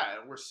 Yeah,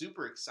 and we're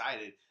super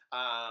excited.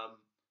 Oh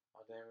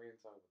damn, we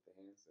didn't talk about the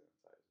hand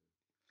sanitizer.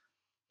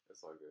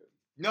 It's all good.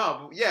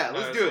 No, but yeah, No,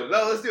 let's it's do it.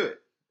 whatever. No, let's do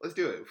it. Let's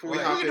do it. Before we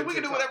we hop can into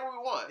do the whatever we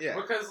want. Yeah.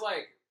 Because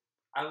like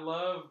I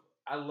love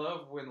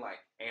when like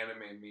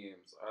anime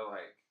memes are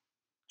like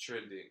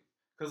trending.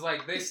 Cause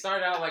like they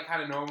start out like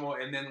kind of normal,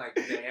 and then like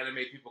the anime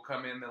people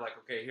come in, they're like,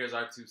 okay, here's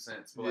our 2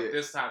 cents. But like Yeah.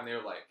 this time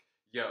they're like,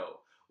 yo,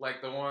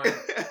 like the one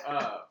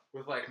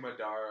with like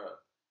Madara,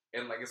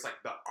 and like it's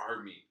like the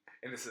army,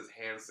 and this is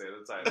hand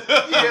sanitizer.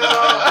 Yeah.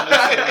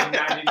 Like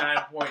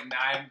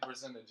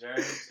 99.9% of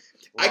germs.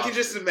 I can Lost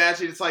just it.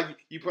 imagine it's like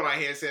you put on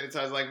hand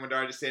sanitizer like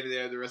Madara just standing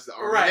there, the rest of the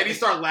army. Right. And then he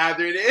start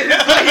lathering it.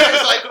 It's like,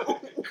 it's like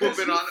Because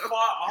whooping he on him.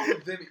 fought all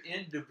of them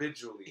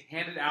individually,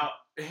 handed out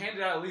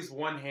at least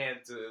one hand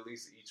to at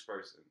least each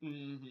person.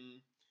 Mm-hmm.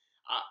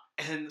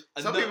 And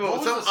Some the- people, what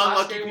was some the Sasuke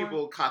unlucky one?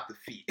 people caught the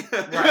feet.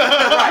 Right.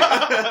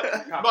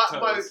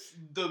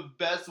 the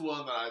best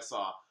one that I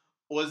saw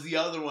was the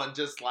other one,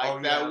 just like Oh,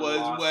 yeah, that I was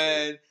lost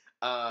when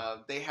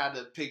they had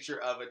a picture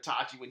of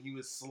Itachi when he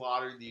was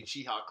slaughtering the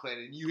Uchiha clan,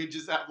 and you would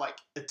just have like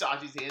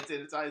Itachi's hand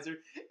sanitizer,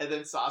 and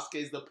then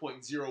Sasuke's the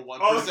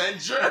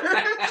 0.01% germ.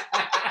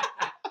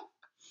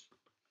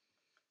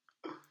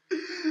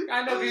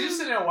 I know, because you're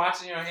sitting there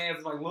watching your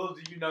hands, like, little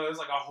do you know, there's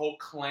like a whole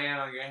clan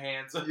on your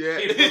hands. Of Yeah.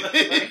 people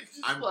that's, like,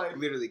 I'm like-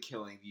 literally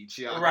killing the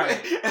Uchiha. Right.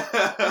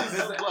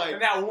 It's like-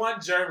 and that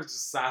one germ is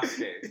just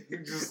Sasuke.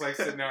 You're just like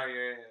sitting there on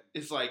your hand.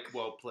 It's like,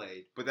 well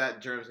played. But that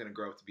germ's gonna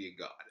grow up to be a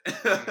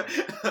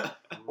god.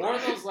 Or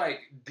those like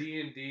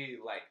D&D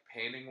like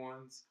painting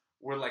ones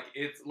where like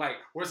it's like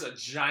where's a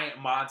giant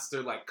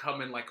monster like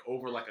coming like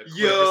over like a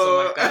cliff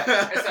or something like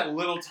that. It's that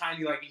little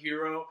tiny like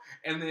hero,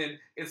 and then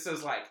it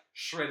says like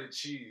shredded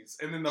cheese,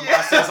 and then the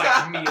monster is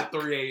like me at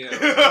 3 a.m.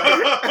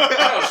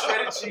 No,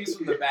 shredded cheese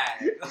from the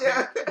bag.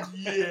 Yeah.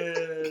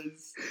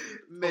 Yes.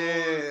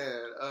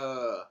 Man.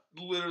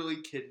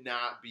 Literally could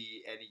not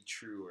be any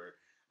truer.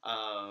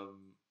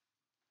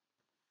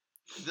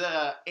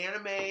 The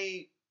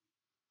anime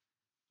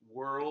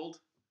world,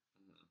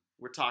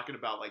 we're talking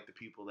about like the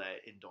people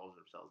that indulge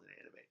themselves in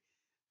anime.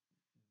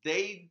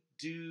 They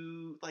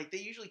do like they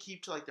usually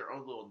keep to like their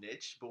own little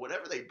niche, but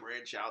whenever they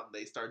branch out and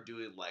they start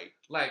doing like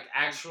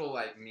actual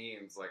like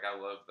memes, like I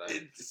love that.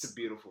 It's a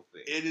beautiful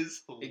thing. it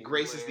is hilarious. It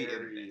graces the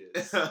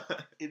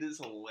internet. It is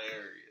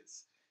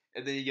hilarious.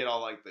 And then you get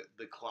all like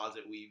the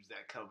closet weebs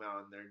that come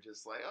out and they're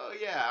just like, oh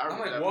yeah, I I'm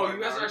remember like, that whoa, part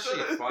you guys in are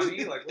actually Naruto."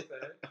 funny. Like, what the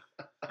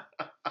heck?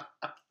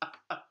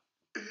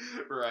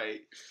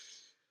 Right.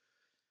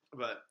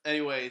 But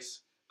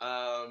anyways,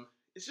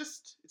 it's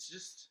just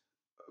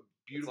a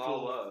beautiful.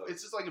 all love.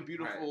 It's just like a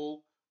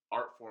beautiful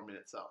art form in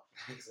itself,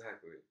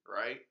 Exactly.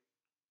 right?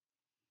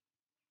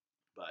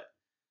 But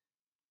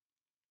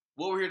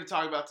what we're here to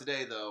talk about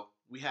today, though,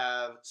 we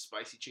have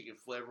Spicy Chicken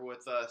Flavor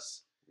with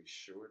us, We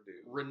sure do.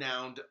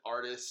 renowned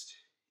artist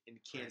in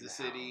Kansas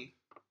City.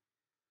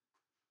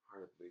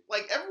 Hardly.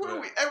 Like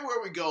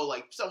everywhere we go,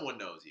 like someone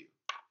knows you.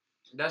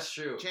 That's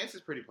true. Chance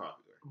is pretty popular.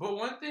 But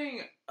one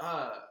thing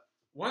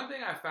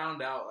I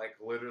found out like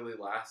literally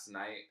last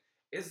night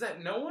is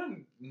that no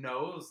one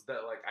knows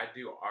that like I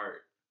do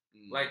art.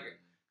 Like,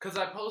 cause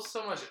I post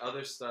so much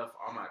other stuff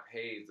on my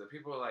page that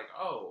people are like,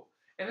 oh,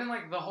 and then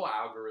like the whole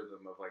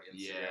algorithm of like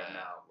Instagram Yeah.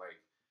 now,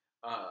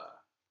 like,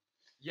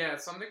 yeah,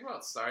 so I'm thinking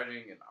about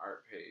starting an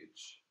art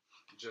page,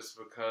 just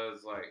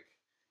because like,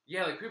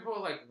 yeah, like people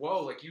are like,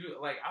 whoa, like you,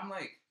 like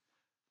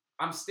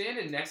I'm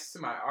standing next to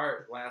my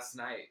art last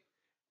night.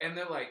 And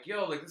they're like,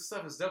 yo, like, this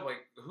stuff is dope.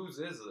 Like, whose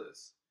is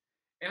this?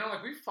 And I'm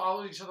like, we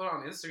followed each other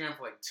on Instagram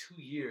for, like, 2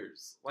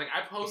 years. Like,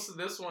 I posted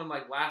this one,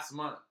 like, last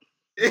month.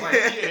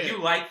 Like,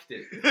 you liked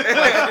it.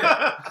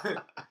 Like,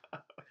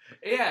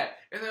 yeah,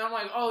 and then I'm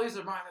like, oh, these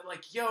are mine. They're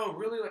like, yo,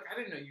 really? Like, I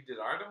didn't know you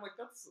did art. I'm like,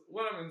 that's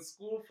what I'm in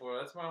school for.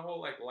 That's my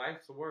whole, like,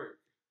 life's work.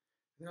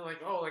 And they're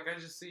like, oh, like, I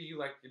just see you,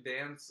 like, you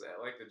dance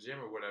at, like, the gym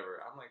or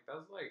whatever. I'm like,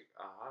 that's, like,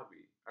 a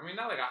hobby. I mean,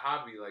 not like a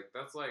hobby. Like,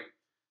 that's, like,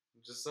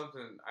 just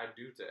something I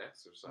do to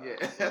exercise. Yeah,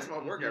 that's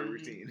my workout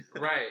routine.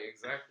 Right,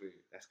 exactly.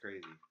 That's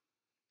crazy.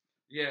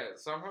 Yeah,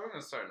 so I'm probably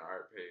going to start an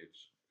art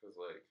page. Because,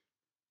 like,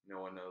 no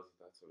one knows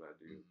that that's what I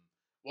do.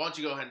 Why don't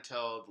you go ahead and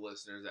tell the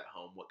listeners at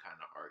home what kind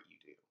of art you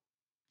do?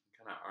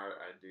 Kind of art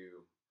I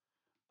do.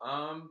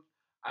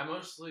 I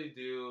mostly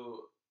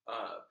do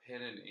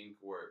pen and ink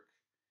work,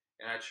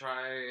 and I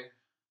try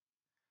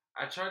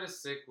to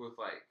stick with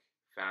like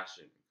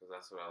fashion because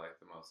that's what I like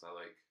the most. I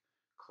like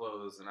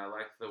clothes, and I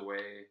like the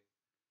way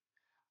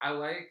I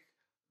like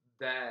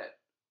that.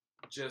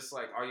 Just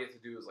like all you have to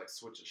do is like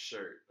switch a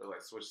shirt or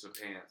like switch some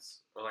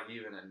pants or like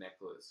even a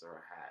necklace or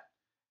a hat,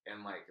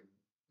 and like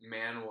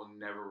man will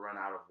never run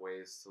out of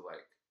ways to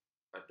like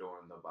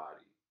adorn the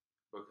body.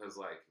 Because,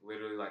 like,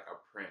 literally, like, a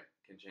print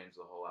can change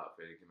the whole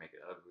outfit. It can make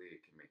it ugly.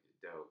 It can make it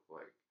dope.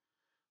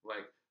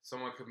 Like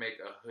someone could make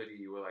a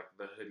hoodie where, like,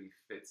 the hoodie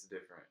fits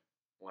different.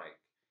 Like,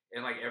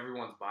 and, like,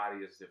 everyone's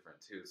body is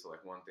different, too. So,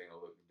 like, one thing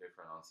will look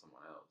different on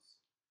someone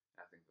else.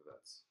 I think that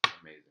that's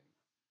amazing.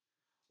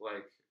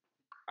 Like,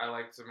 I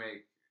like to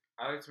make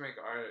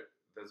art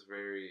that's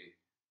very,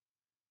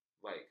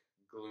 like,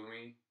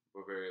 gloomy,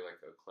 but very,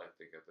 like,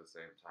 eclectic at the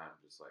same time.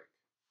 Just, like,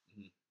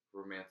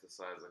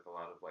 romanticize like a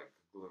lot of like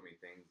gloomy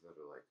things that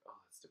are like, oh,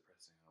 that's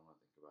depressing. I don't want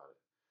to think about it.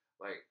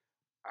 Like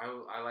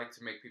I like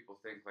to make people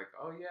think like,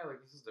 oh yeah, like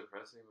this is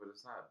depressing, but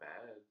it's not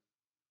bad.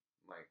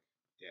 Like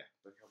yeah,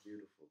 look how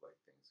beautiful like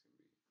things can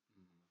be.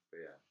 But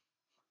yeah,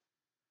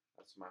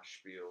 that's my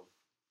spiel.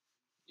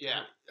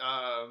 Yeah.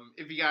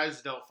 If you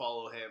guys don't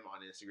follow him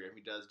on Instagram,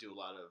 he does do a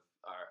lot of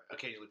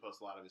occasionally post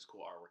a lot of his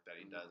cool artwork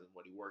that he does and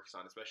what he works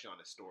on, especially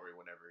on his story.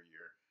 Whenever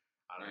you're,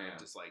 I don't know,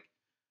 just like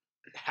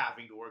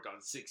having to work on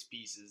 6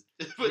 pieces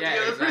put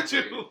together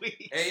exactly. for 2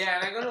 weeks.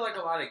 And I go to like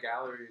a lot of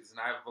galleries, and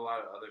I have a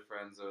lot of other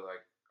friends that are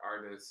like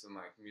artists and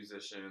like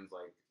musicians,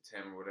 like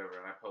Tim or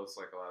whatever, and I post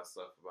like a lot of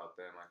stuff about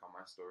them like on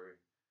my story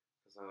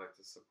because I like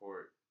to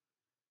support.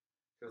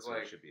 Because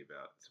like it should be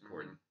about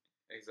supporting.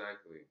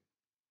 Exactly.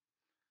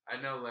 I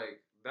know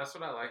like that's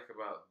what I like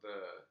about the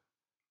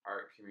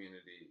art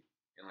community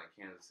in like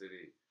Kansas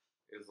City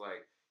is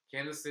like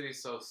Kansas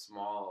City's so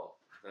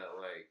small that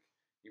like.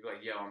 You'd be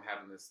like, yo, I'm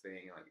having this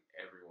thing, and, like,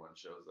 everyone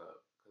shows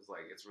up. Because,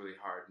 like, it's really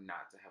hard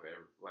not to have,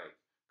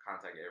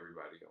 contact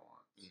everybody at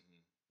once. Which is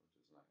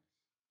nice.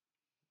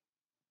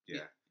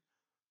 Yeah.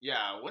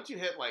 Yeah, once you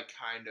hit, like,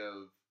 kind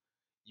of,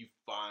 you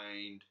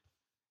find,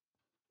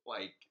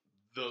 like,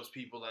 those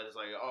people that is,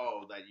 like,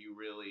 oh, that you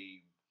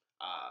really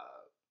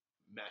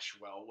mesh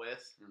well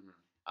with.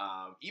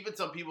 Even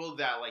some people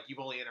that, like, you've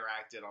only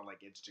interacted on,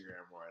 like,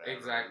 Instagram or whatever.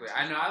 Exactly.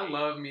 I know. I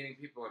love meeting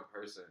people in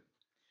person.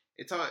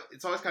 It's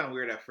always kind of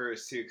weird at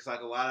first too, because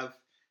like a lot of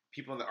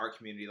people in the art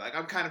community, like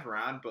I'm kind of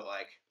around, but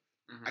like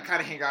I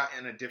kind of hang out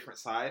in a different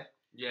side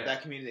of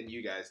that community than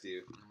you guys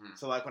do.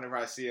 So like whenever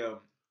I see them,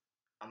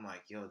 I'm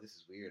like, yo, this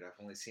is weird. I've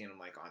only seen them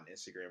like on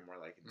Instagram or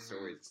like in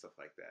stories and stuff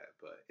like that.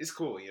 But it's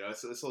cool, you know.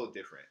 It's a little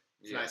different.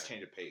 It's a nice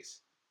change of pace.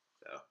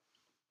 So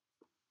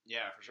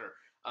yeah, for sure.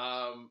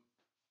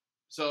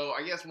 So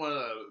I guess one of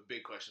the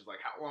big questions, like,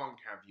 how long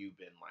have you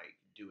been like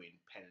doing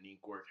pen and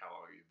ink work? How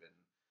long have you been?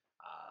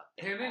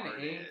 Pen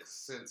and ink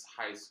since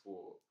high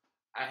school.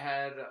 I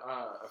had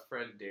a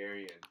friend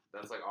Darian.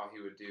 That's like all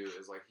he would do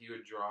is like he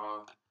would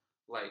draw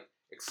like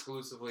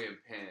exclusively in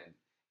pen,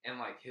 and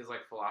like his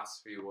like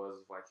philosophy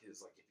was like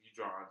his like if you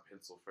draw on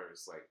pencil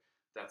first, like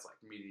that's like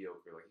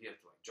mediocre. Like you have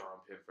to like draw on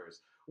pen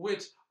first,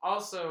 which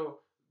also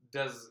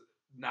does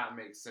not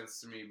make sense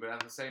to me. But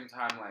at the same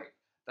time, like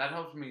that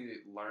helped me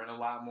learn a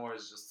lot more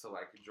is just to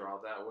like draw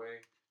that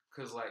way.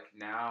 Cause like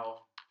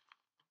now,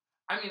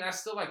 I mean I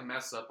still like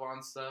mess up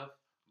on stuff.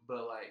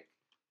 But, like,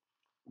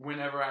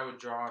 whenever I would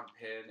draw on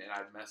pen and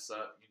I'd mess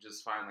up, you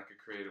just find, like, a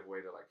creative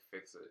way to, like,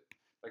 fix it.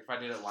 Like, if I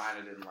did a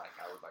line I didn't like,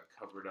 I would, like,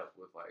 cover it up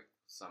with, like,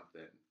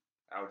 something.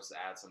 I would just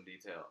add some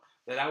detail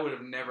that I would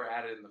have never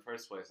added in the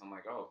first place. I'm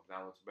like, oh,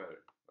 that looks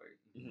better. Like,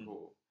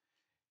 cool.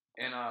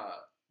 And,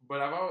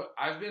 but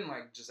I've been,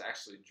 like, just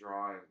actually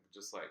drawing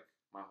just, like,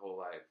 my whole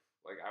life.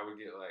 Like, I would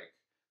get, like,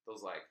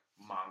 those, like,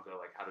 manga,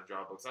 like, how to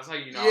draw books. That's how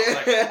you know.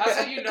 That's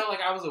how you know,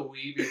 like, I was a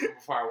weeb even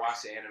before I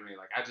watched the anime.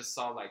 Like, I just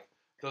saw, like,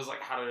 those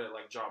like how to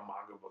like draw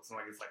manga books and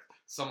like it's like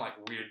some like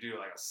weird dude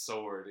like a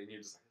sword and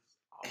you're just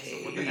like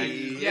awesome. What the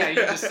heck? Yeah, you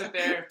just sit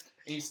there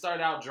and you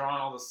start out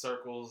drawing all the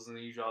circles and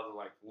then you draw the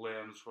like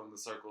limbs from the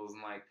circles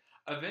and like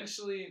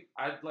eventually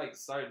I like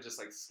started just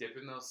like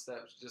skipping those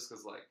steps just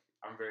because like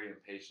I'm very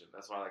impatient.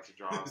 That's why I like to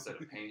draw instead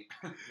of paint.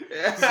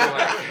 So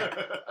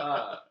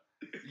like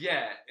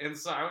yeah, and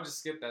so I would just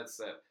skip that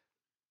step.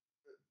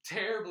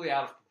 Terribly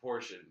out of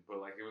proportion, but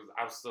like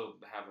I was still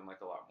having like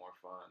a lot more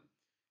fun.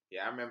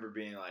 Yeah, I remember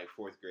being like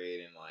 4th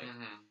grade and like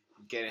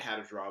getting how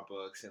to draw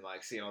books and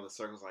like seeing all the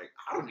circles. Like,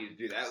 I don't need to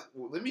do that.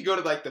 Well, let me go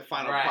to like the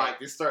final Right.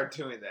 product and start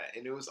doing that.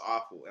 And it was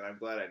awful. And I'm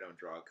glad I don't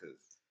draw because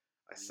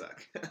I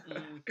suck.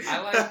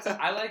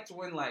 I liked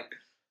when like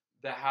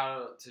the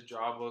how to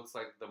draw books,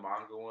 like the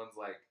manga ones,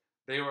 like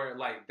they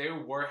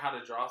were how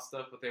to draw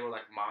stuff, but they were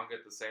like manga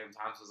at the same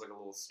time. So it was like a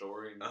little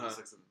story, and just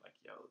like something like,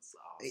 yo, it's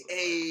awesome.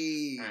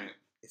 Hey, Like, right.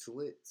 it's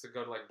lit. So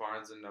go to like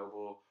Barnes and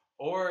Noble,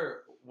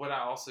 or what I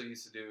also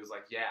used to do is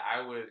like, yeah,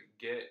 I would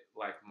get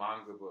like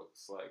manga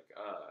books. Like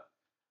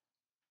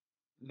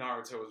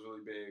Naruto was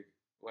really big.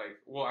 Like,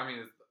 well, I mean,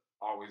 it's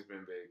always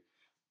been big,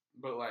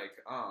 but like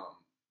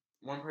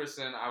one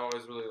person I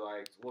always really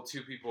liked, well,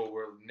 two people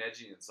were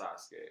Neji and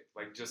Sasuke.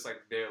 Like, just like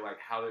they're like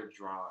how they're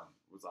drawn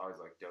was always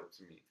like dope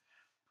to me.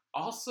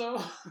 Also,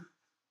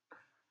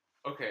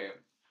 okay,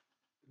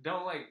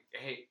 don't like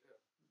hate.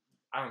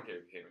 I don't care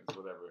if you hate me, it's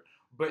whatever.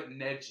 But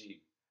Neji,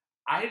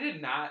 I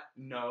did not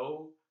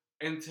know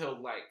until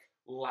like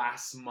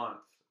last month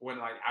when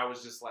like I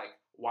was just like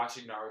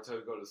watching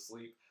Naruto go to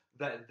sleep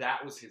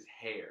that was his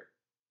hair.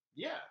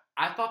 Yeah.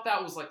 I thought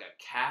that was like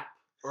a cap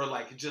or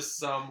like just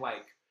some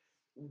like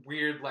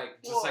weird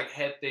like just like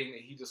head thing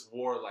that he just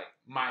wore like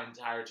my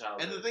entire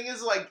childhood. And the thing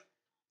is like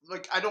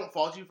I don't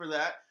fault you for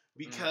that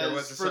because There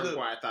was a certain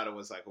point I thought it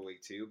was like a wig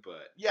too,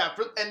 but yeah,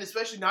 and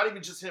especially not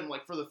even just him.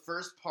 Like for the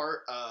first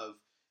part of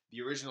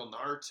the original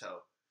Naruto,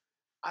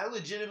 I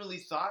legitimately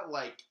thought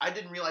like I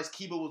didn't realize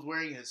Kiba was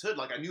wearing his hood.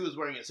 Like I knew he was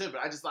wearing his hood,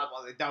 but I just thought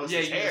like that was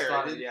his hair.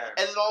 And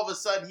then all of a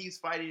sudden he's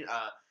fighting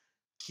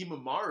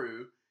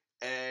Kimamaru.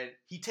 And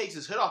he takes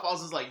his hood off. I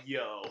was just like,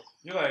 "Yo."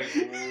 You're like,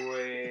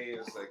 wait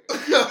a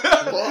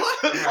second.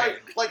 What?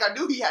 like I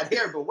knew he had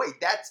hair, but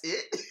wait, that's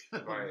it.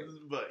 Right.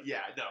 But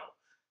yeah, no,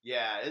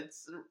 yeah,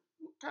 it's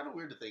kind of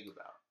weird to think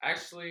about.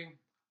 Actually,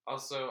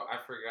 also, I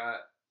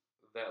forgot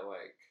that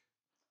like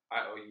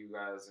I owe you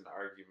guys an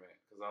argument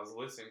because I was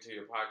listening to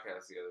your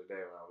podcast the other day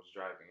when I was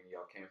driving, and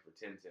y'all came for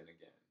Tintin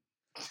again.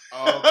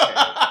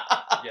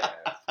 okay. Yeah.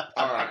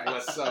 All right.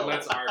 Let's argue.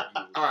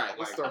 All right.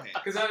 Let's Like, throw hands.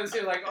 because I was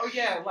here like, oh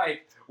yeah,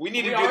 like We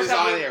need to we do always this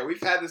have on a- air.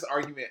 We've had this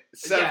argument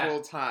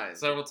several times.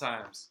 several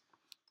times.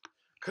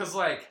 Cause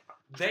like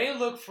they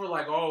look for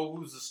like, oh,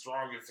 who's the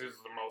strongest? Who's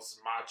the most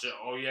macho?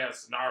 Oh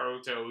yes,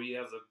 Naruto. He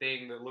has a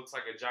thing that looks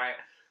like a giant.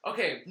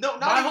 Okay, No,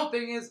 not my even, whole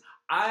thing is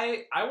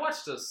I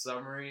watched a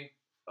summary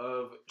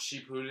of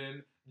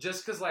Shippuden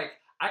just cause like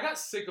I got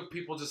sick of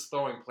people just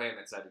throwing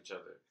planets at each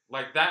other.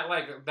 Like that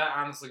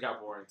honestly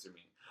got boring to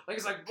me. Like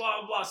it's like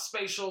blah blah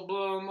spatial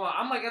blah blah.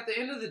 I'm like at the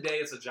end of the day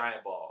it's a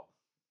giant ball.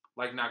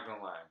 Like not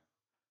gonna lie.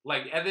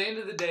 Like at the end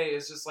of the day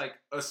it's just like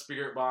a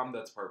spirit bomb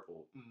that's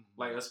purple.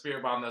 Like a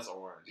spirit bomb that's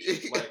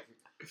orange. Like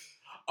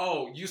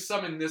oh, you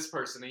summon this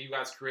person and you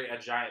guys create a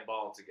giant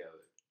ball together.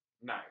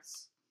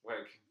 Nice.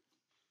 Like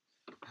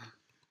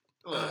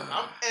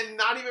and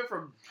not even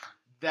from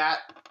that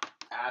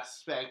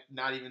aspect.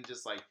 Not even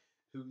just like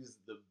who's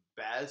the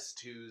best,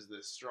 who's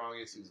the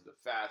strongest, who's the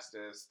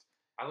fastest.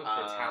 I look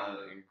for talent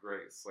and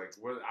grace. Like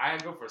I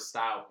go for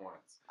style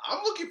points.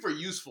 I'm looking for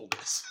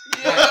usefulness.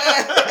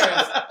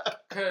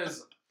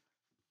 Because,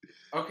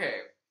 okay,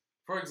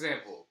 for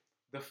example,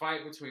 the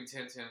fight between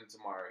Tintin and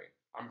Tamari.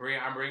 I'm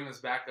bringing this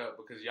back up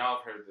because y'all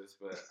have heard this,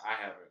 but I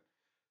haven't.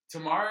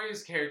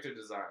 Tamari's character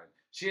design.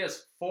 She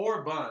has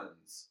 4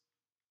 buns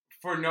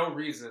for no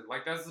reason.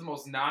 Like, that's the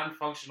most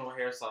non-functional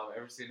hairstyle I've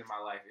ever seen in my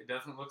life. It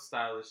doesn't look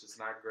stylish. It's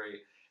not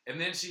great. And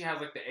then she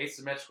has, like, the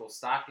asymmetrical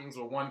stockings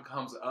where one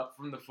comes up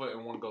from the foot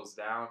and one goes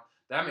down.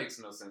 That makes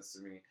no sense to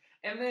me.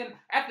 And then,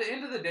 at the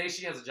end of the day,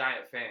 she has a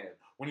giant fan.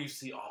 When you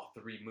see all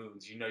 3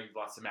 moons, you know you've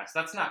lost a match.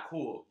 That's not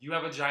cool. You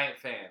have a giant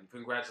fan.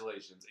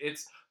 Congratulations.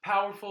 It's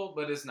powerful,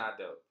 but it's not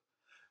dope.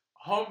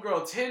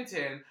 Homegirl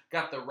Tintin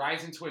got the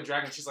Rising Twin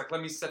Dragon. She's like,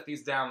 let me set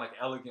these down, like,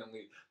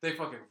 elegantly. They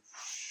fucking...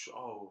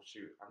 Oh,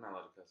 shoot. I'm not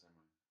allowed to cuss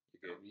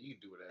anymore. You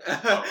can do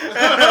whatever.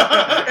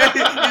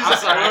 I'm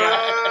sorry.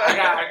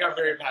 I got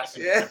very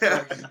passionate.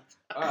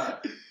 Yeah.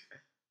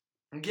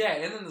 Yeah,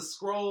 and then the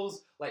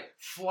scrolls like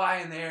fly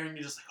in there, and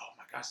you're just like, oh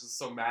my gosh, this is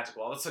so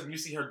magical. All of a sudden, you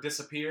see her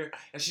disappear,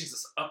 and she's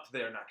just up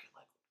there, and you're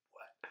like,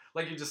 what?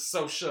 Like you're just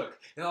so shook.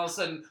 And all of a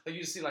sudden, like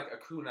you see like a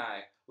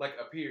kunai like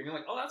appear, and you're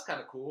like, oh, that's kind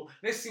of cool.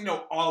 Next thing you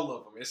know, all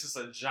of them. It's just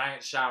a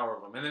giant shower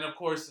of them. And then of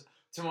course,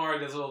 Tamari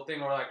does a little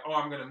thing where like, oh,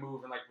 I'm gonna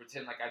move and like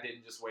pretend like I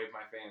didn't just wave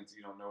my fan, so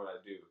you don't know what I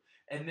do.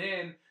 And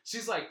then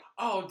she's like,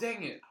 oh,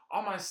 dang it,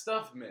 all my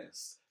stuff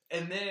missed.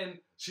 And then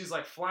she's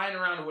like flying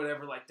around or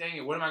whatever, like, dang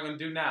it, what am I going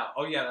to do now?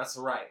 Oh, yeah, that's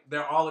right.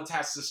 They're all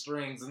attached to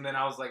strings. And then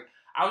I was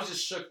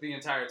just shook the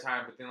entire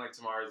time. But then, like,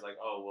 Tamari's like,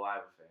 oh, well, I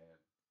have a fan.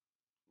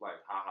 Like,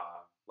 haha.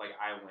 Like,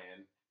 I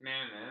win. Nah.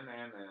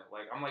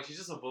 Like, I'm like, she's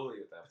just a bully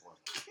at that point.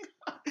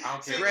 I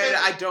don't care. Granted,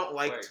 I don't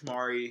like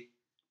Tamari,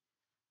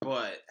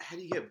 but how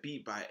do you get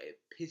beat by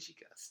a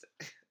Pidgeygust?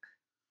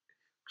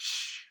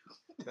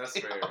 That's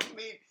fair. I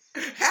mean,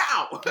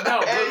 how? No,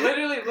 but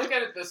literally, look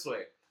at it this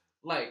way.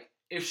 Like,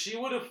 if she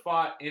would have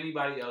fought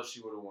anybody else,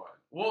 she would have won.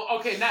 Well,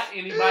 okay, not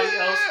anybody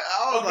else.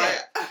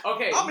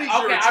 Okay. I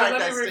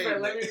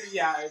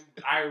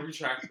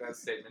retracted that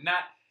statement.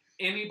 Not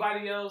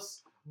anybody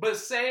else, but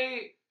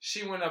say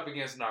she went up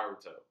against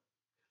Naruto.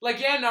 Like,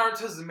 yeah,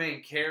 Naruto's the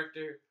main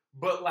character,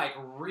 but like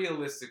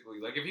realistically,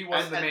 like if he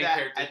wasn't the main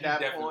character, he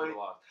definitely would have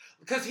lost.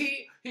 Because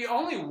he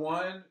only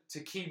won to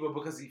Kiba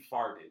because he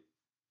farted.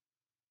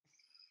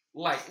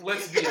 Like,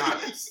 let's be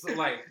honest.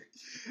 Like,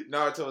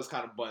 Naruto was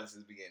kind of buns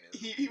since the beginning.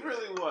 He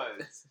really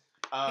was.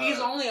 He's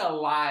only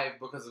alive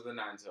because of the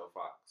Nine-Tailed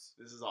Fox.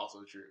 This is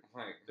also true.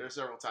 Like, there are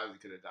several times he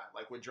could have died.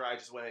 Like when Dry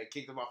just went ahead and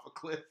kicked him off a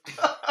cliff.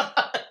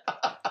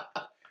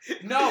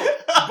 no,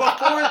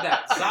 before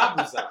that,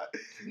 Zabuza.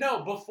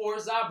 No, before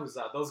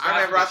Zabuza. Those guys I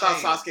remember I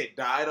thought chains. Sasuke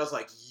died. I was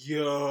like,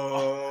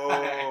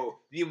 yo.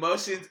 The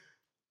emotions.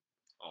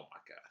 Oh my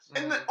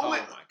gosh. And then Oh my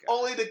god.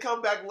 only to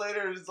come back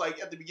later, it's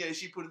like at the beginning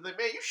she put it like,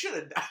 man, you should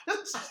have died.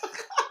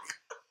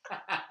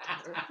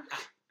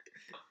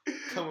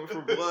 Coming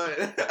for blood.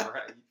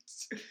 Right.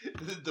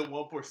 The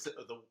 1%,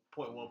 the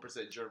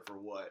 0.1% jerk for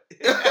what?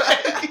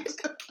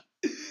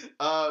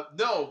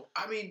 No,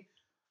 I mean,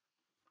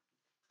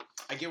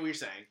 I get what you're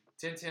saying.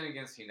 10-10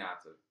 against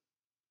Hinata.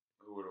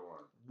 Who would have won?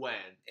 When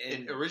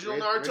in In original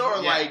ri- Naruto or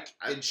original- like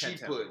I in think 10-10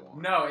 Shippuden?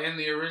 won. No, in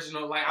the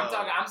original. Like, I'm Oh.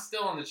 talking. I'm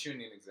still on the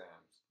Chunin exams.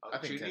 I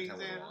think Tuning 10-10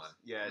 would've exams? won.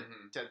 Yeah,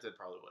 Mhm. 10-10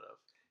 probably would have.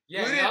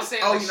 Yeah, Who y'all did-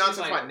 saying oh, like, you're not she's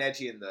talking like, about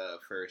Neji in the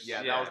first.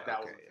 Yeah, Yeah, that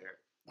was okay. fair.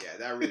 Yeah,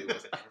 that really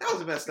was. That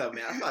was messed up,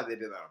 man. I thought they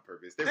did that on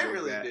purpose. They rigged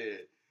really that.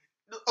 did.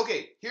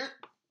 Okay,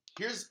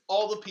 here's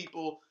all the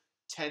people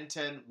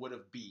 10-10 would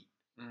have beat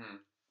Mhm.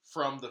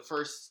 from the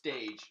first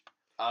stage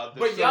of the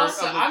But third, y'all, of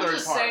the I'm third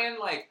just part. saying,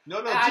 like,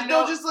 No, I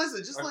know- just listen,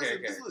 just Okay, listen,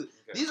 okay, just listen.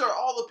 okay. These are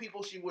all the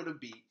people she would have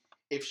beat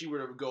if she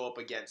were to go up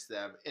against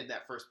them in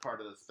that first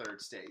part of the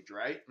third stage,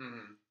 right?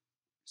 Mhm.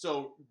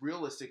 So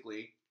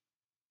realistically,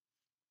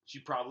 she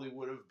probably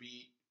would have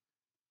beat.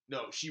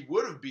 No, she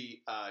would have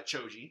beat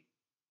Choji.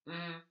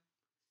 Mhm.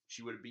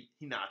 She would have beat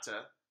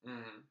Hinata.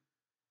 Mhm.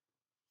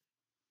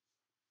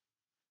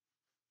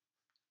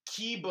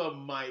 Kiba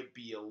might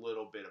be a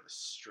little bit of a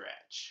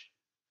stretch.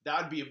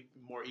 That would be a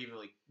more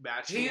evenly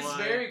matched He's one.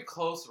 very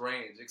close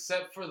range,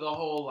 except for the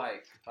whole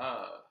like,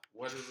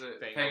 what is it?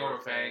 Fang over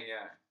over Fang. Fang.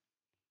 Yeah.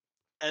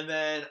 And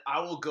then I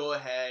will go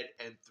ahead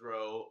and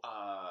throw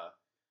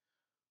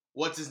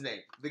what's his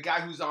name? The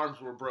guy whose arms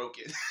were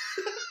broken.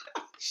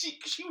 she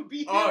would be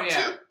him Oh,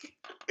 yeah.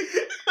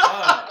 too.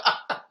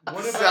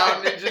 What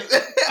Sound about? ninjas.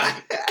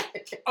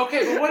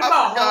 Okay, but what I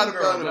about forgot Homegirl,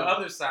 about the him.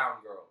 other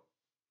sound girl?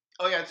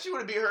 Oh yeah, she would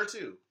have beat her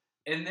too.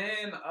 And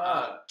then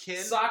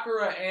Kin.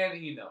 Sakura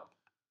and Ino.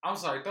 I'm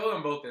sorry, throw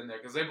them both in there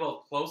because they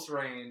both close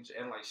range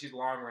and like she's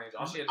long range.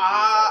 All she had to do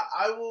was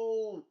I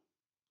will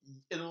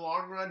in the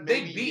long run like,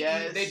 maybe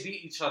yes. they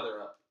beat each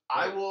other up.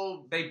 I Like,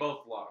 will They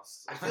both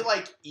lost. I feel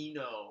like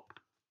Ino,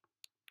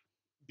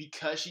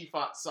 because she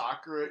fought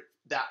Sakura,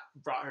 that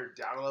brought her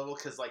down a level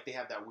because like they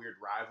have that weird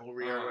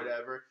rivalry or Uh-huh.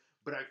 whatever.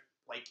 But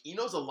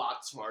Ino's a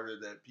lot smarter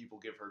than people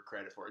give her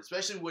credit for,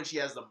 especially when she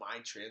has the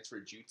mind transfer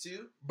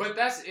jutsu. But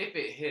that's if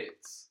it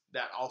hits.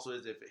 That also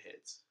is if it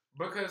hits.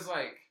 Because,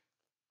 like,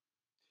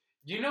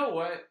 you know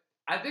what?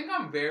 I think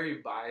I'm very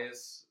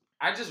biased.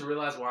 I just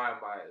realized why I'm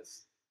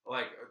biased,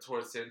 like,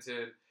 towards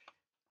Tintin.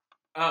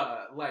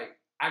 Like,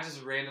 I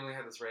just randomly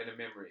had this random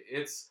memory.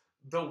 It's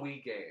the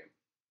Wii game.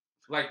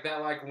 Like,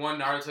 that, like, one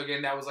Naruto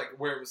game that was, like,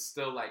 where it was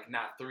still, like,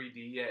 not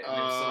 3D yet. And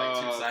it was still,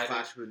 like, two-sided.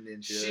 Clash with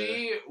Ninja.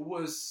 She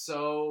was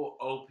so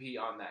OP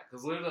on that.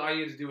 Because literally all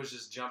you had to do was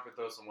just jump and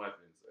throw some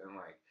weapons. And,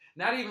 like,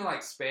 not even,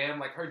 like, spam.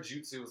 Like, her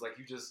jutsu was, like,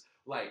 you just,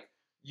 like,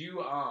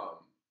 you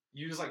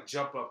just, like,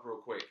 jump up real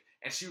quick.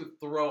 And she would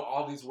throw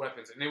all these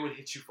weapons. And they would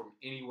hit you from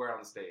anywhere on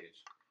the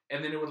stage.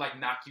 And then it would, like,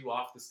 knock you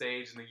off the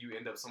stage. And then you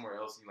end up somewhere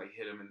else. And you, like,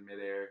 hit them in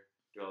midair.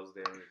 Do all this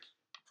damage.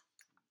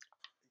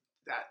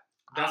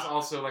 That's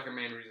also, like, a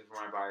main reason for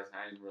my bias.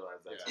 And I didn't realize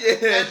that.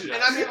 Yeah.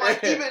 And I mean,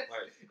 like, even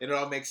Like, It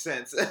all makes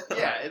sense.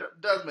 yeah, it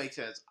does make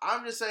sense.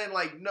 I'm just saying,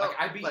 like, no, like,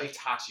 I beat like,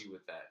 Itachi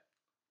with that.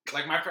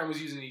 Like, my friend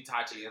was using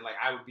Itachi, and, like,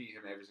 I would beat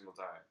him every single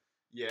time.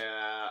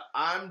 yeah,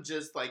 I'm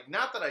just like,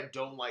 not that I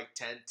don't like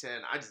 10-10,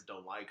 I just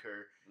don't like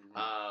her.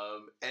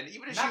 And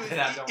even if Not she was,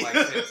 that I don't like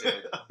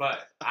Tintin,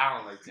 but I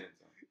don't like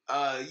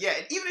Tintin. yeah,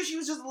 and even if she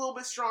was just a little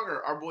bit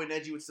stronger, our boy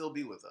Neji would still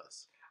be with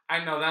us.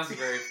 I know, that's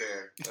very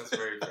fair. That's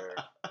very fair.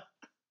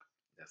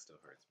 That still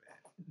hurts,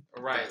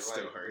 man. Right, That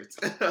still like, hurts.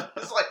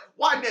 It's like,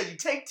 why Neji?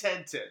 Take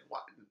 10-10. Why?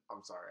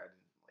 I'm sorry, I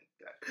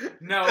didn't like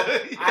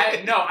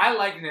that. No, I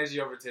like Neji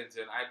over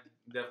Tintin. I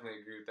definitely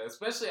agree with that.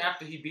 Especially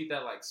after he beat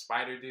that, like,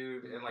 spider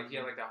dude, and, like, he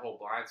had, like, that whole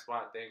blind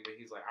spot thing, but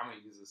he's like, I'm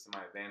gonna use this to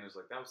my advantage.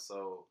 Like, that was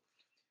so...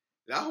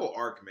 That whole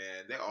arc,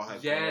 man. They all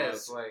have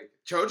Yes, glows. like...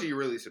 Choji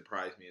really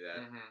surprised me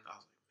that. mhm. I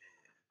was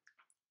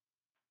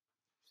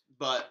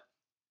But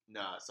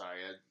no, sorry,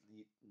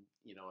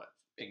 you know what?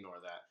 Ignore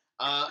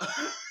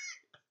that.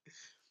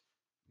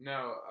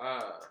 No,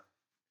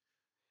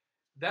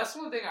 that's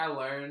one thing I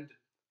learned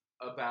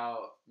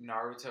about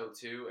Naruto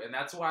too, and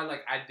that's why,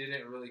 like, I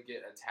didn't really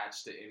get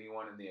attached to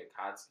anyone in the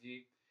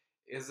Akatsuki,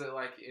 is that,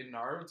 like, in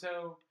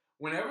Naruto,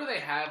 whenever they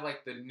have,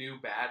 like, the new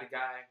bad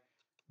guy,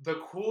 the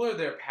cooler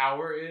their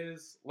power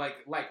is, like,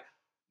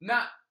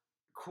 not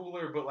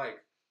cooler, but, like,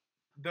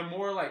 the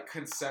more, like,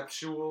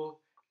 conceptual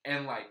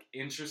and like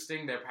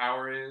interesting their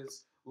power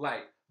is,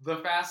 like the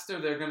faster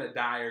they're gonna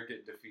die or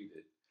get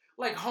defeated.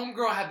 Like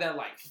Homegirl had that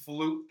like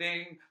flute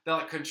thing that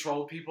like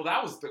controlled people.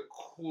 That was the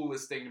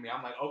coolest thing to me.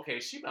 I'm like, okay,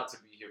 she about to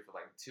be here for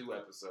like 2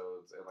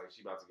 episodes and like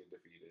she about to get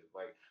defeated.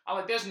 Like I'm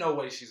like, there's no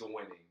way she's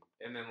winning.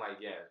 And then like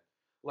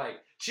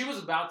like she was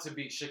about to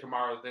beat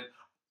Shikamaru.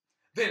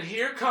 Then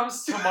here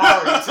comes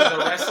Tamari to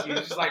the rescue.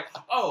 She's like,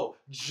 oh,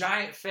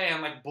 giant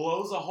fan, like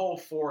blows a whole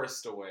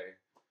forest away.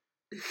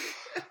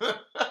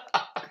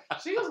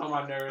 She was on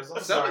my nerves.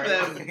 I'm Some sorry.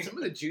 of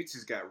the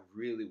jutsus got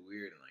really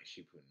weird in like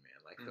Shippuden, man.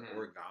 Like the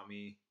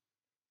origami.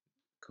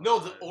 No,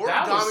 the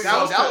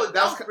origami.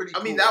 That was pretty.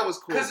 I mean, cool. that was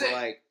cool. But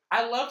like,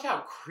 I loved how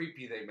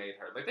creepy they made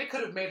her. Like they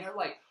could have made her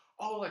like,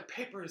 oh, like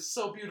paper is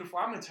so beautiful.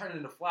 I'm gonna turn it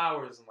into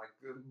flowers and like,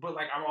 but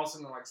like I'm also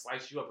gonna like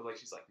slice you up. But like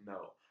she's like,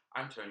 no,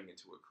 I'm turning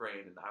into a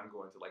crane and I'm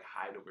going to like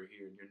hide over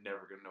here and you're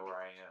never gonna know where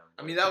I am.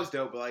 I mean, that was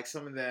dope. But like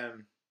some of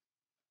them,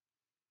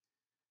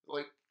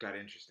 like got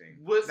interesting.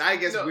 I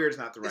guess weird's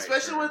not the right.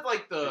 Especially term. with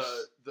like the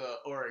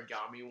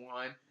origami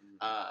one.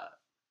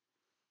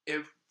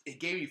 It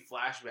gave me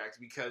flashbacks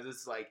because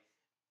it's like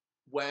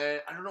when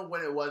I don't know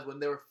when it was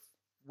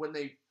when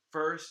they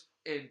first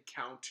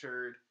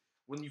encountered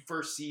when you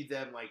first see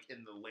them like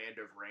in the land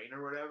of rain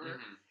or whatever,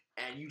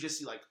 and you just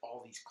see like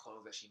all these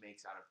clones that she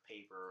makes out of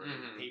paper,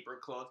 paper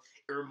clones.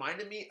 It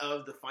reminded me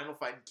of the final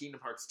fight in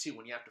Kingdom Hearts 2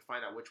 when you have to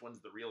find out which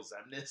one's the real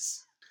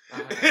Xemnas.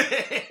 And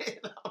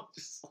I'm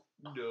just like,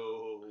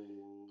 no,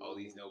 all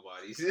these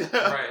nobodies.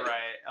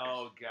 right.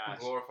 Oh gosh,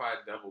 glorified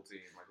double team.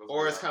 Like,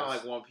 or it's kind of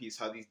like One Piece,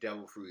 how these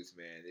devil fruits,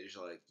 man, they're just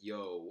like,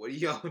 yo, what are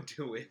y'all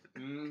doing?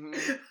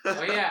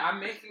 But yeah,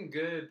 I'm making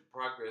good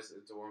progress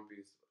into One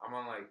Piece. I'm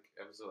on like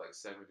episode like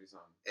 70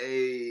 something.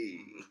 Hey,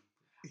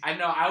 I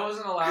know I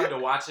wasn't allowed to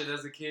watch it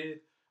as a kid,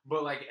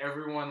 but like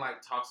everyone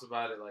like talks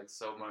about it like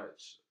so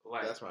much.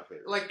 Like that's my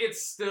favorite. Like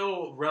it's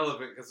still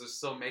relevant because they're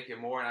still making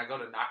more. And I go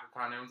to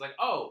Nakakon and everyone's like,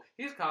 "Oh,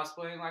 he's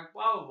cosplaying like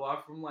blah blah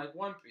blah from like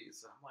One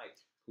Piece." I'm like,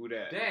 who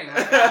that? Dang,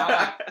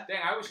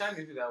 dang! I wish I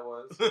knew who that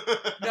was.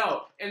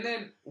 No, and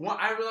then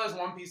I realized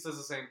One Piece does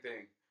the same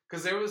thing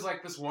because there was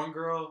like this one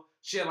girl.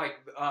 She had like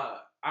I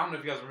don't know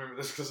if you guys remember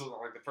this because it was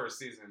like the first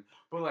season,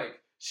 but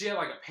like she had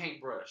like a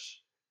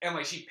paintbrush and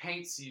like she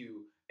paints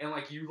you and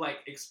like you like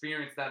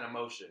experience that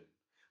emotion.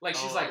 Like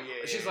she's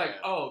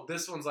oh,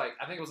 this one's like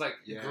I think it was like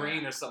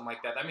green or something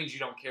like that. That means you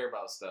don't care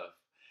about stuff.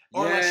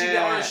 Or like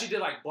she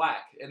did like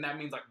black, and that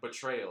means like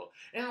betrayal.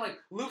 And like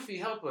Luffy,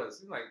 help us.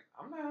 He's like,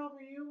 I'm not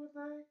helping you with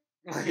that.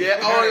 Like,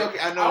 yeah. Oh, okay.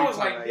 I know. I was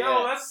like,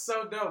 yo, that's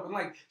so dope. And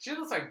like she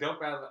looks like dope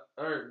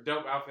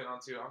outfit on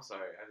too. I'm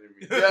sorry, I didn't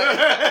mean that.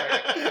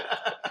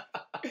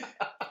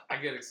 I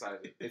get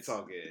excited. It's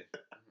all good.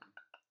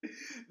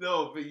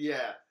 No, but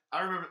yeah,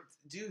 I remember,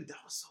 dude.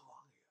 That was so long.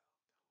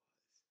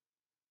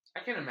 I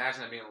can't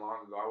imagine that being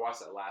long ago. I watched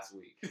that last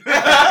week. It's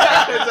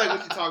like,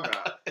 what you talking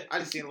about? I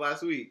just seen it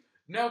last week.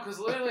 No, because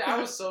literally I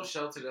was so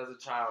sheltered as a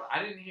child.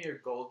 I didn't hear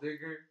Gold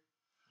Digger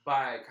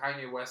by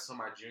Kanye West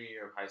until my junior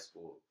year of high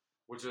school,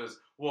 which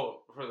was,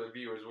 well, for the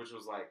viewers, which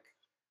was like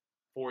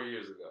 4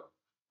 years ago.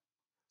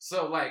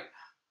 So like,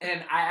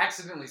 and I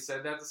accidentally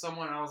said that to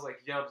someone. I was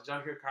like, yo, did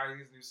y'all hear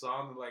Kanye's new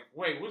song? They're like,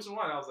 wait, which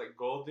one? I was like,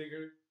 Gold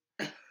Digger.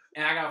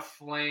 And I got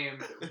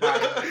flamed by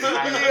the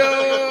entire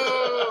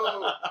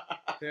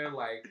They're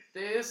like,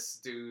 this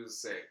dude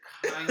said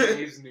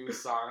Kanye's new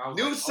song. I was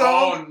like,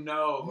 song? oh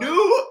no. Like,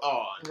 new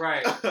on.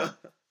 Right.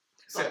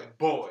 Said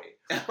boy.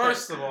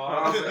 First of all,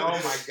 I was like, oh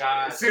my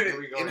god. Here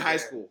we go in high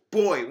school.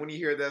 Boy, when you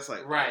hear that, it's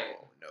like, right.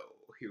 Oh no,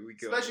 here we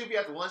go. Especially if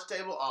you're at the lunch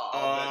table.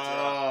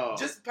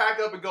 Just pack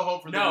up and go home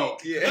for the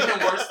week. Yeah.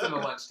 Even worse than the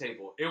lunch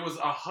table. It was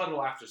a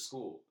huddle after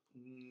school.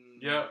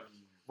 Yep.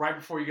 Right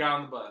before you got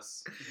on the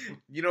bus.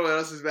 You know what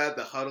else is bad?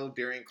 The huddle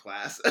during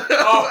class.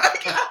 Oh my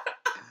god.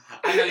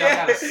 I know y'all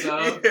got a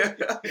sub.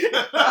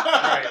 Yeah.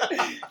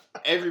 Right.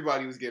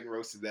 Everybody was getting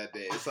roasted that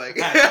day. It's like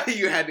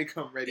you had to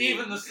come ready.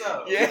 Even the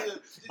sub. Yeah.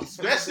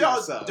 Especially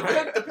on sub.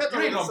 Depends you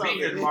on ain't the gonna sub be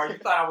here is. tomorrow. You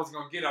thought I was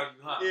gonna get on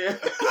you, huh?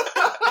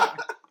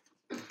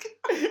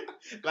 Yeah.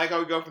 Like how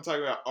we go from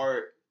talking about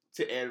art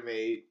to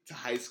anime to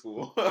high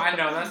school. I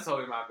know, that's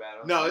totally my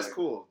bad. No, it's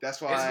cool.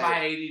 That's why it's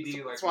my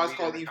ADD. Like, that's why it's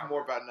called Even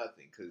More About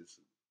Nothing, because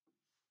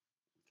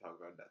talk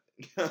about nothing.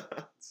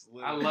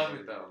 I love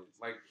it though.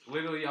 Like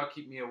literally, y'all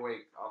keep me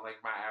awake on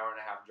like my hour and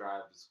a half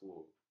drive to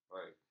school.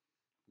 Like,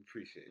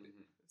 appreciate it.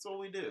 That's what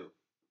we do.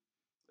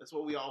 That's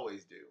what we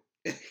always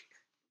do.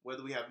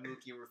 Whether we have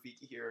Mookie and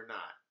Rafiki here or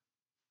not.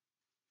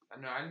 I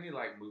know I need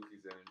like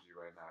Mookie's energy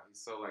right now. He's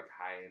so like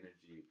high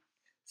energy.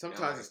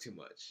 Sometimes it's too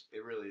much.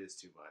 It really is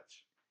too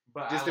much.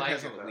 But just I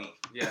depends like on it, the though.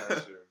 week. Yeah,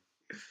 that's true.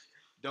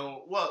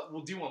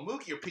 Well, do you want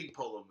Mookie or Pink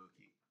Polo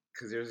Mookie?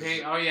 Because there's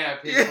Pink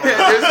there's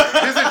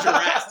Polo. a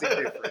drastic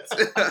difference.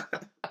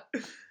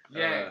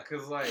 Yeah,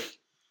 because like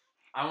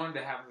I wanted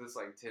to have this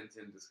like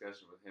 10-10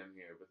 discussion with him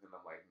here, but then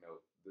I'm like, no,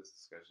 this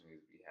discussion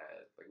needs to be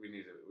had. Like we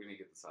need to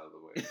get this out of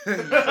the way.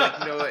 He's like,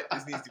 you know what?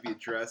 This needs to be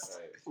addressed.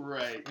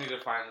 Right. We need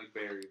to finally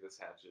bury this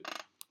hatchet.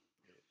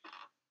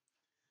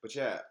 But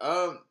yeah,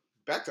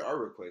 back to art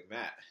real quick,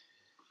 Matt.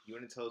 You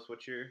want to tell us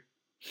what you're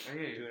Oh,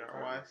 yeah, Doing you're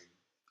art wise.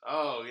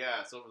 Oh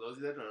yeah. So for those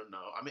of you that don't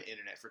know, I'm an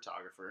internet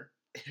photographer.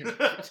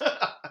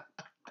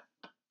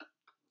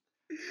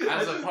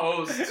 As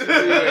opposed to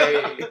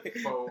a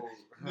faux.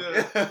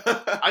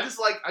 I just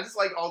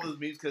like all those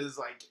memes because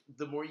like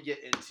the more you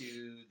get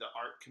into the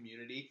art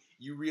community,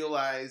 you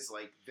realize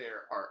like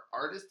there are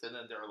artists and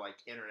then there are like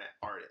internet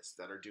artists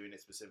that are doing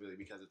it specifically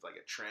because it's like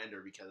a trend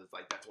or because it's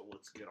like that's what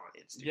looks good on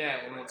Instagram. Yeah,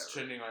 or and what's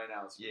whatever. trending right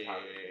now is Yeah.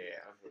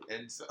 photography.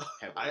 And so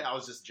I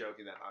was just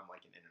joking that I'm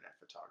like an internet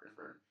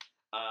photographer.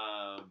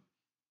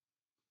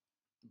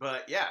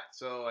 But yeah,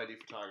 so I do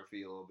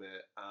photography a little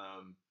bit.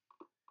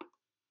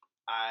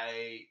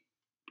 I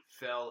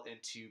fell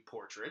into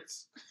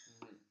portraits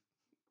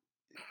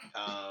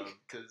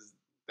because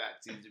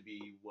that seems to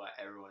be what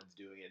everyone's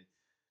doing, and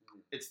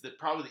it's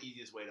probably the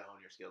easiest way to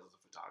hone your skills as a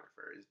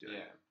photographer is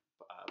doing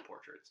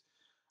portraits.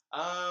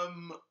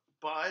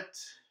 But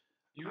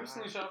you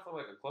recently shot for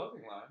like a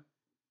clothing line.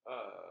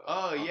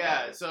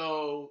 Yeah,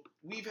 so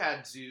we've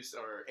had Zeus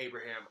or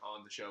Abraham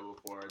on the show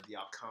before, the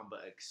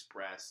Alcamba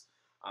Express.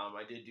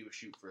 I did do a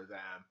shoot for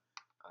them.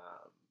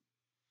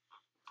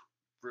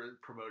 For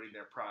promoting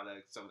their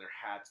products, some of their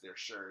hats, their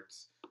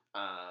shirts.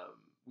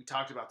 We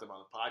talked about them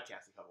on the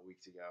podcast a couple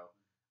weeks ago.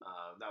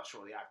 That was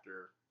shortly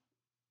after.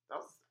 That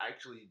was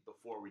actually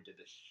before we did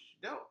the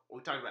No, we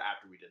talked about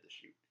after we did the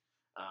shoot.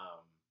 So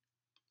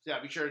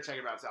yeah, be sure to check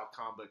it out. It's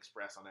Alcamba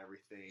Express on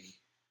everything.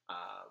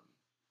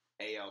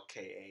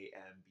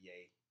 ALKAMBA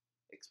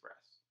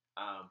Express.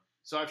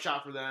 So I've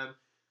shot for them.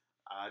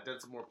 Done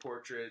some more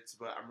portraits,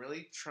 but I'm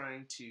really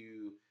trying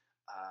to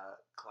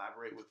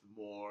collaborate with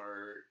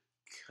more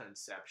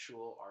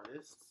conceptual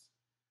artists,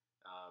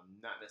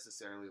 not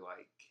necessarily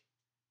like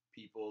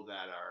people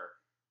that are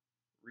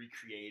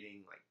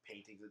recreating like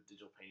paintings with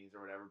digital paintings or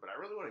whatever, but I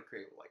really want to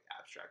create like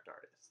abstract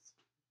artists.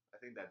 I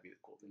think that'd be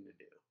the cool thing to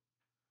do,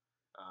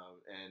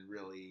 and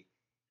really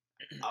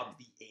up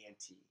the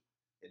ante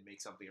and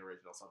make something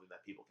original, something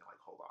that people can like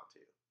hold on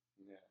to.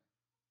 Yeah,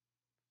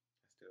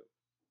 That's dope.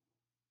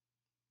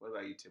 What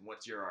about you, Tim?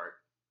 What's your art?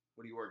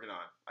 What are you working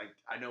on? Like,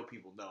 I know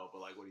people know, but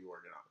like, what are you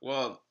working on?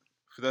 Well,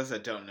 for those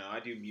that don't know, I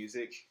do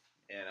music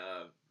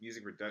and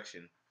music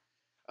production.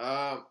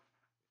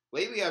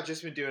 Lately, I've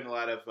just been doing a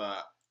lot of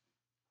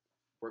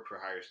work for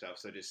hire stuff,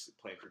 so just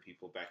playing for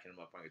people, backing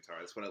them up on guitar.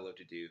 That's what I love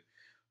to do.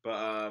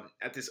 But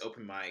at this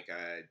open mic,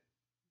 I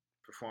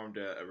performed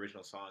an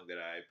original song that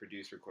I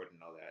produced, recorded,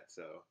 and all that.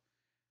 So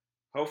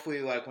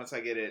hopefully, like once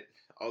I get it,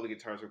 all the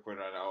guitars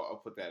recorded on,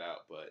 I'll put that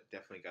out. But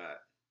definitely got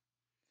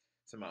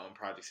some of my own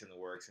projects in the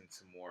works and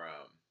some more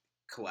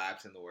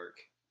collabs in the work.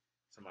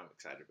 Something I'm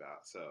excited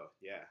about. So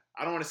yeah,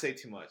 I don't want to say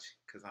too much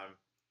because I'm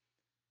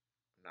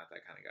not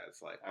that kind of guy.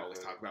 It's like always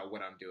talk about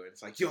what I'm doing. It's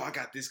like, yo, I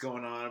got this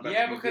going on.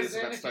 because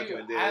then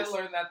I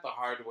learned that the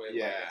hard way.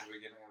 Yeah. Like, at the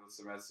beginning of the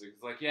semester.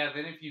 It's like, yeah,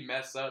 then if you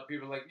mess up,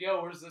 people are like,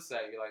 yo, where's this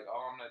at? You're like,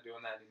 oh, I'm not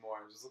doing that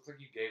anymore. It just looks like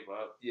you gave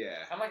up.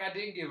 Yeah. I'm like, I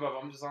didn't give up.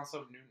 I'm just on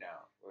something new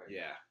now. Like,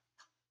 Yeah.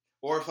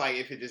 Or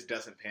if it just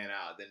doesn't pan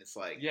out, then it's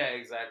like, yeah,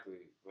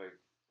 exactly. Like,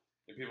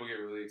 and people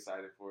get really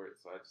excited for it.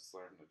 So I just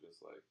learned to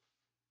just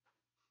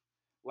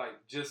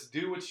just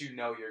do what you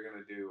know you're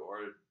gonna do, or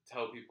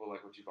tell people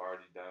like what you've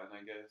already done.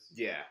 I guess.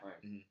 yeah.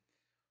 Like,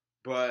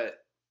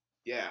 But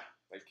yeah,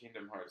 like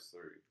Kingdom Hearts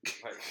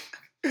 3.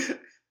 Like,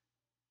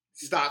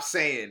 stop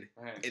saying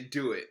right. and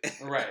do it.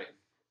 Right.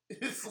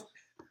 It's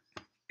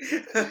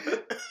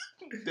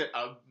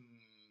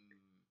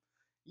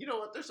you know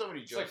what? There's so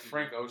many It's jokes. like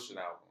Frank Ocean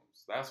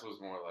albums. That's what's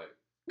more like.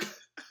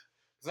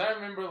 Because I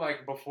remember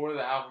like before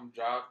the album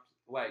dropped,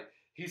 like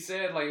he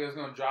said like it was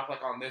gonna drop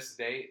like on this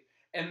date,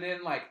 and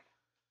then like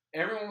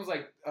everyone was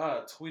like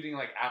tweeting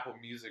like Apple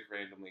Music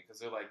randomly because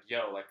they're like,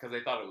 yo, like because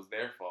they thought it was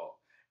their fault,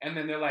 and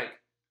then they're like,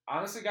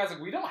 honestly, guys,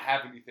 like we don't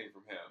have anything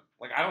from him.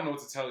 Like I don't know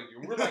what to tell you.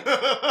 And we're like,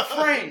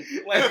 Frank,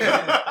 like,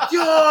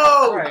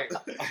 yo, right?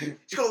 You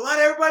gonna lie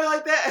to everybody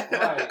like that?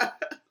 Right.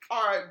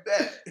 All right,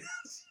 bet.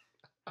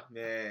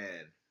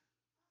 Man.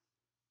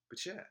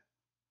 But yeah.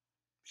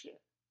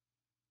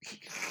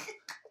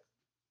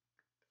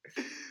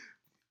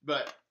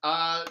 But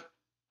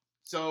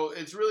so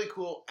it's really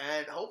cool,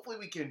 and hopefully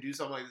we can do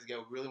something like this again.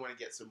 We really want to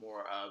get some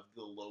more of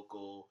the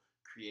local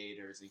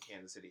creators in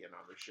Kansas City and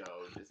on the show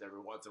just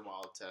every once in a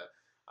while to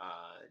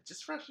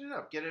just freshen it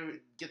up, get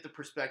the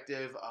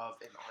perspective of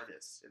an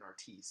artist, an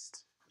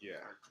artiste,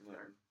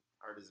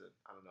 artisan.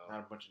 I don't know,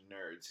 Not a bunch of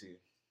nerds who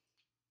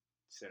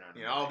sit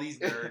on all these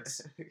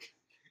nerds.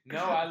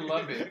 No, I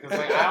love it because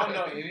like I don't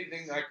know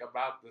anything like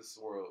about this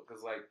world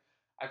because like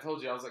I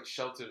told you I was like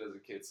sheltered as a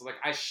kid, so like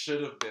I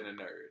should have been a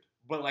nerd,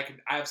 but like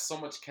I have so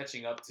much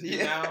catching up to do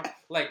now.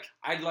 Like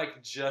I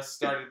like just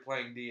started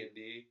playing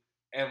D&D,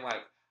 and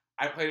like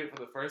I played it for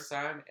the first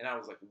time, and I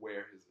was like,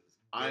 where has this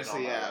been? Honestly, all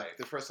my yeah. life?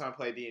 The first time I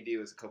played D&D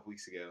was a couple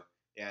weeks ago.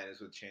 Yeah, and it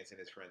was with Chance and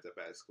his friends up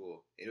at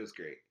school. It was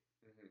great.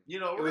 Mm-hmm. You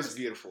know, It was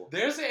beautiful.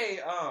 There's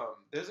a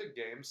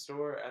game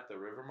store at the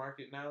River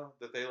Market now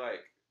that they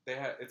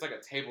have. It's like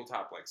a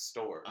tabletop like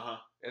store,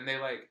 and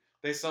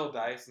they sell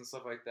dice and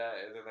stuff like that,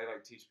 and then they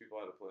like teach people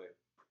how to play.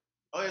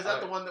 Oh, is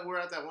that the one that we're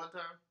at that one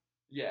time?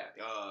 Yeah.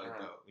 No.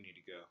 We need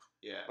to go.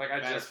 Yeah. Like I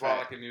Matter just of bought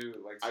fact, like a new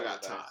like. I set got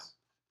of time. dice.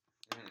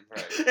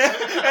 Right.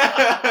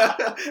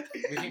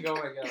 We can go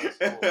like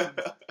school.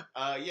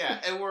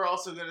 Yeah, and we're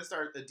also gonna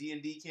start the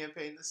D&D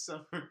campaign this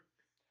summer.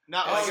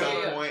 Not Oh, like yeah, at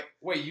yeah. some point.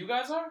 Wait, you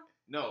guys are?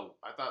 No,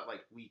 I thought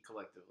like we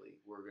collectively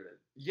were gonna.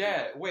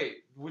 Yeah.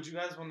 Wait, would you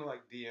guys want to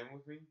like DM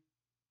with me?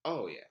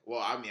 Oh yeah.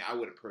 Well, I mean, I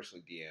wouldn't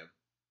personally DM,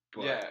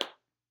 but Yeah.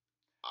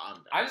 I'm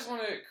down. I just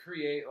want to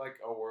create like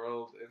a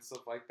world and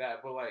stuff like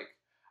that, but like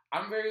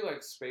I'm very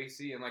like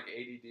spacey and like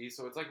ADD,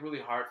 so it's like really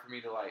hard for me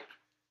to like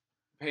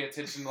pay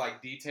attention to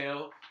like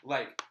detail.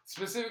 Like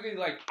specifically,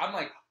 like I'm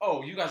like,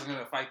 oh, you guys are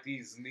gonna fight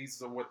these, and these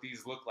are what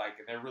these look like,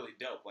 and they're really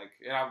dope. Like,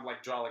 and I would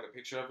like draw like a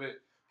picture of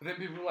it, but then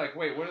people are like,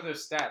 wait, what are their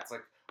stats?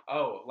 Like,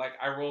 oh, like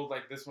I rolled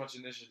like this much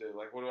initiative.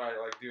 Like, what do I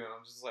like do? And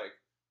I'm just like,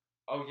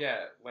 oh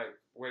yeah, like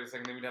wait a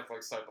second, then we'd have to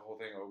like start the whole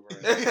thing over.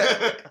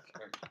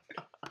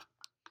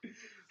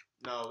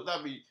 No,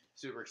 that'd be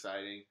super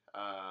exciting.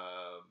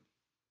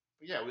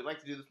 But yeah, we'd like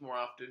to do this more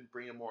often,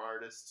 bring in more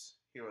artists,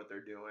 hear what they're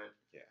doing.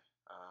 Yeah.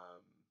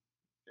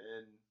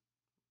 And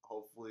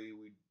hopefully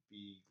we'd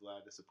be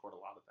glad to support a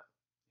lot of them.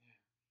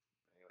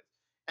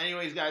 Yeah.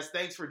 Anyways, guys,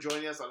 thanks for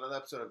joining us on another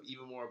episode of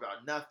Even More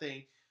About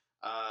Nothing.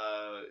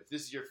 If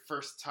this is your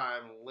first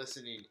time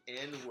listening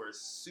in, we're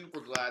super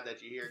glad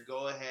that you're here.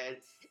 Go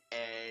ahead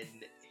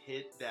and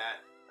hit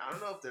that. I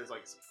don't know if there's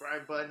like a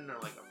subscribe button or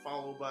like a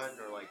follow button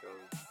or like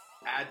a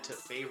add to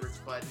favorites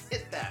button.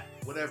 Hit that,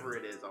 whatever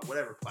it is, on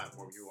whatever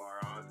platform you are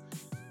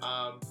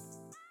on.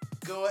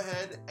 Go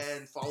ahead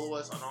and follow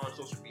us on all our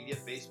social media,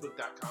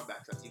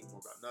 facebook.com/Even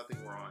More About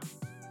Nothing. We're on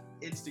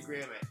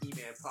Instagram at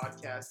eMan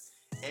Podcast,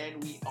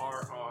 and we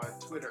are on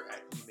Twitter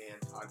at eMan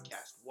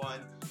Podcast 1.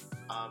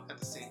 At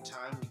the same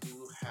time, we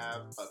do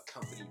have a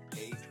company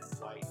page,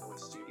 White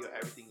Noise Studio.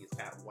 Everything is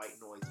at White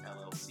Noise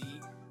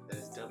LLC. That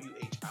is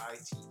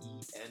WHITENOIZ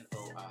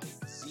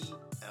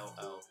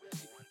LLC.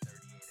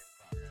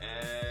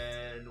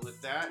 And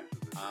with that,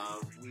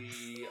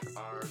 we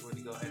are going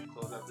to go ahead and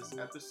close out this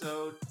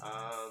episode.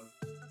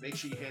 Make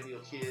sure you handle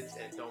your kids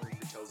and don't leave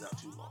your toes out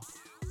too long.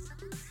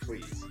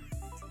 Please.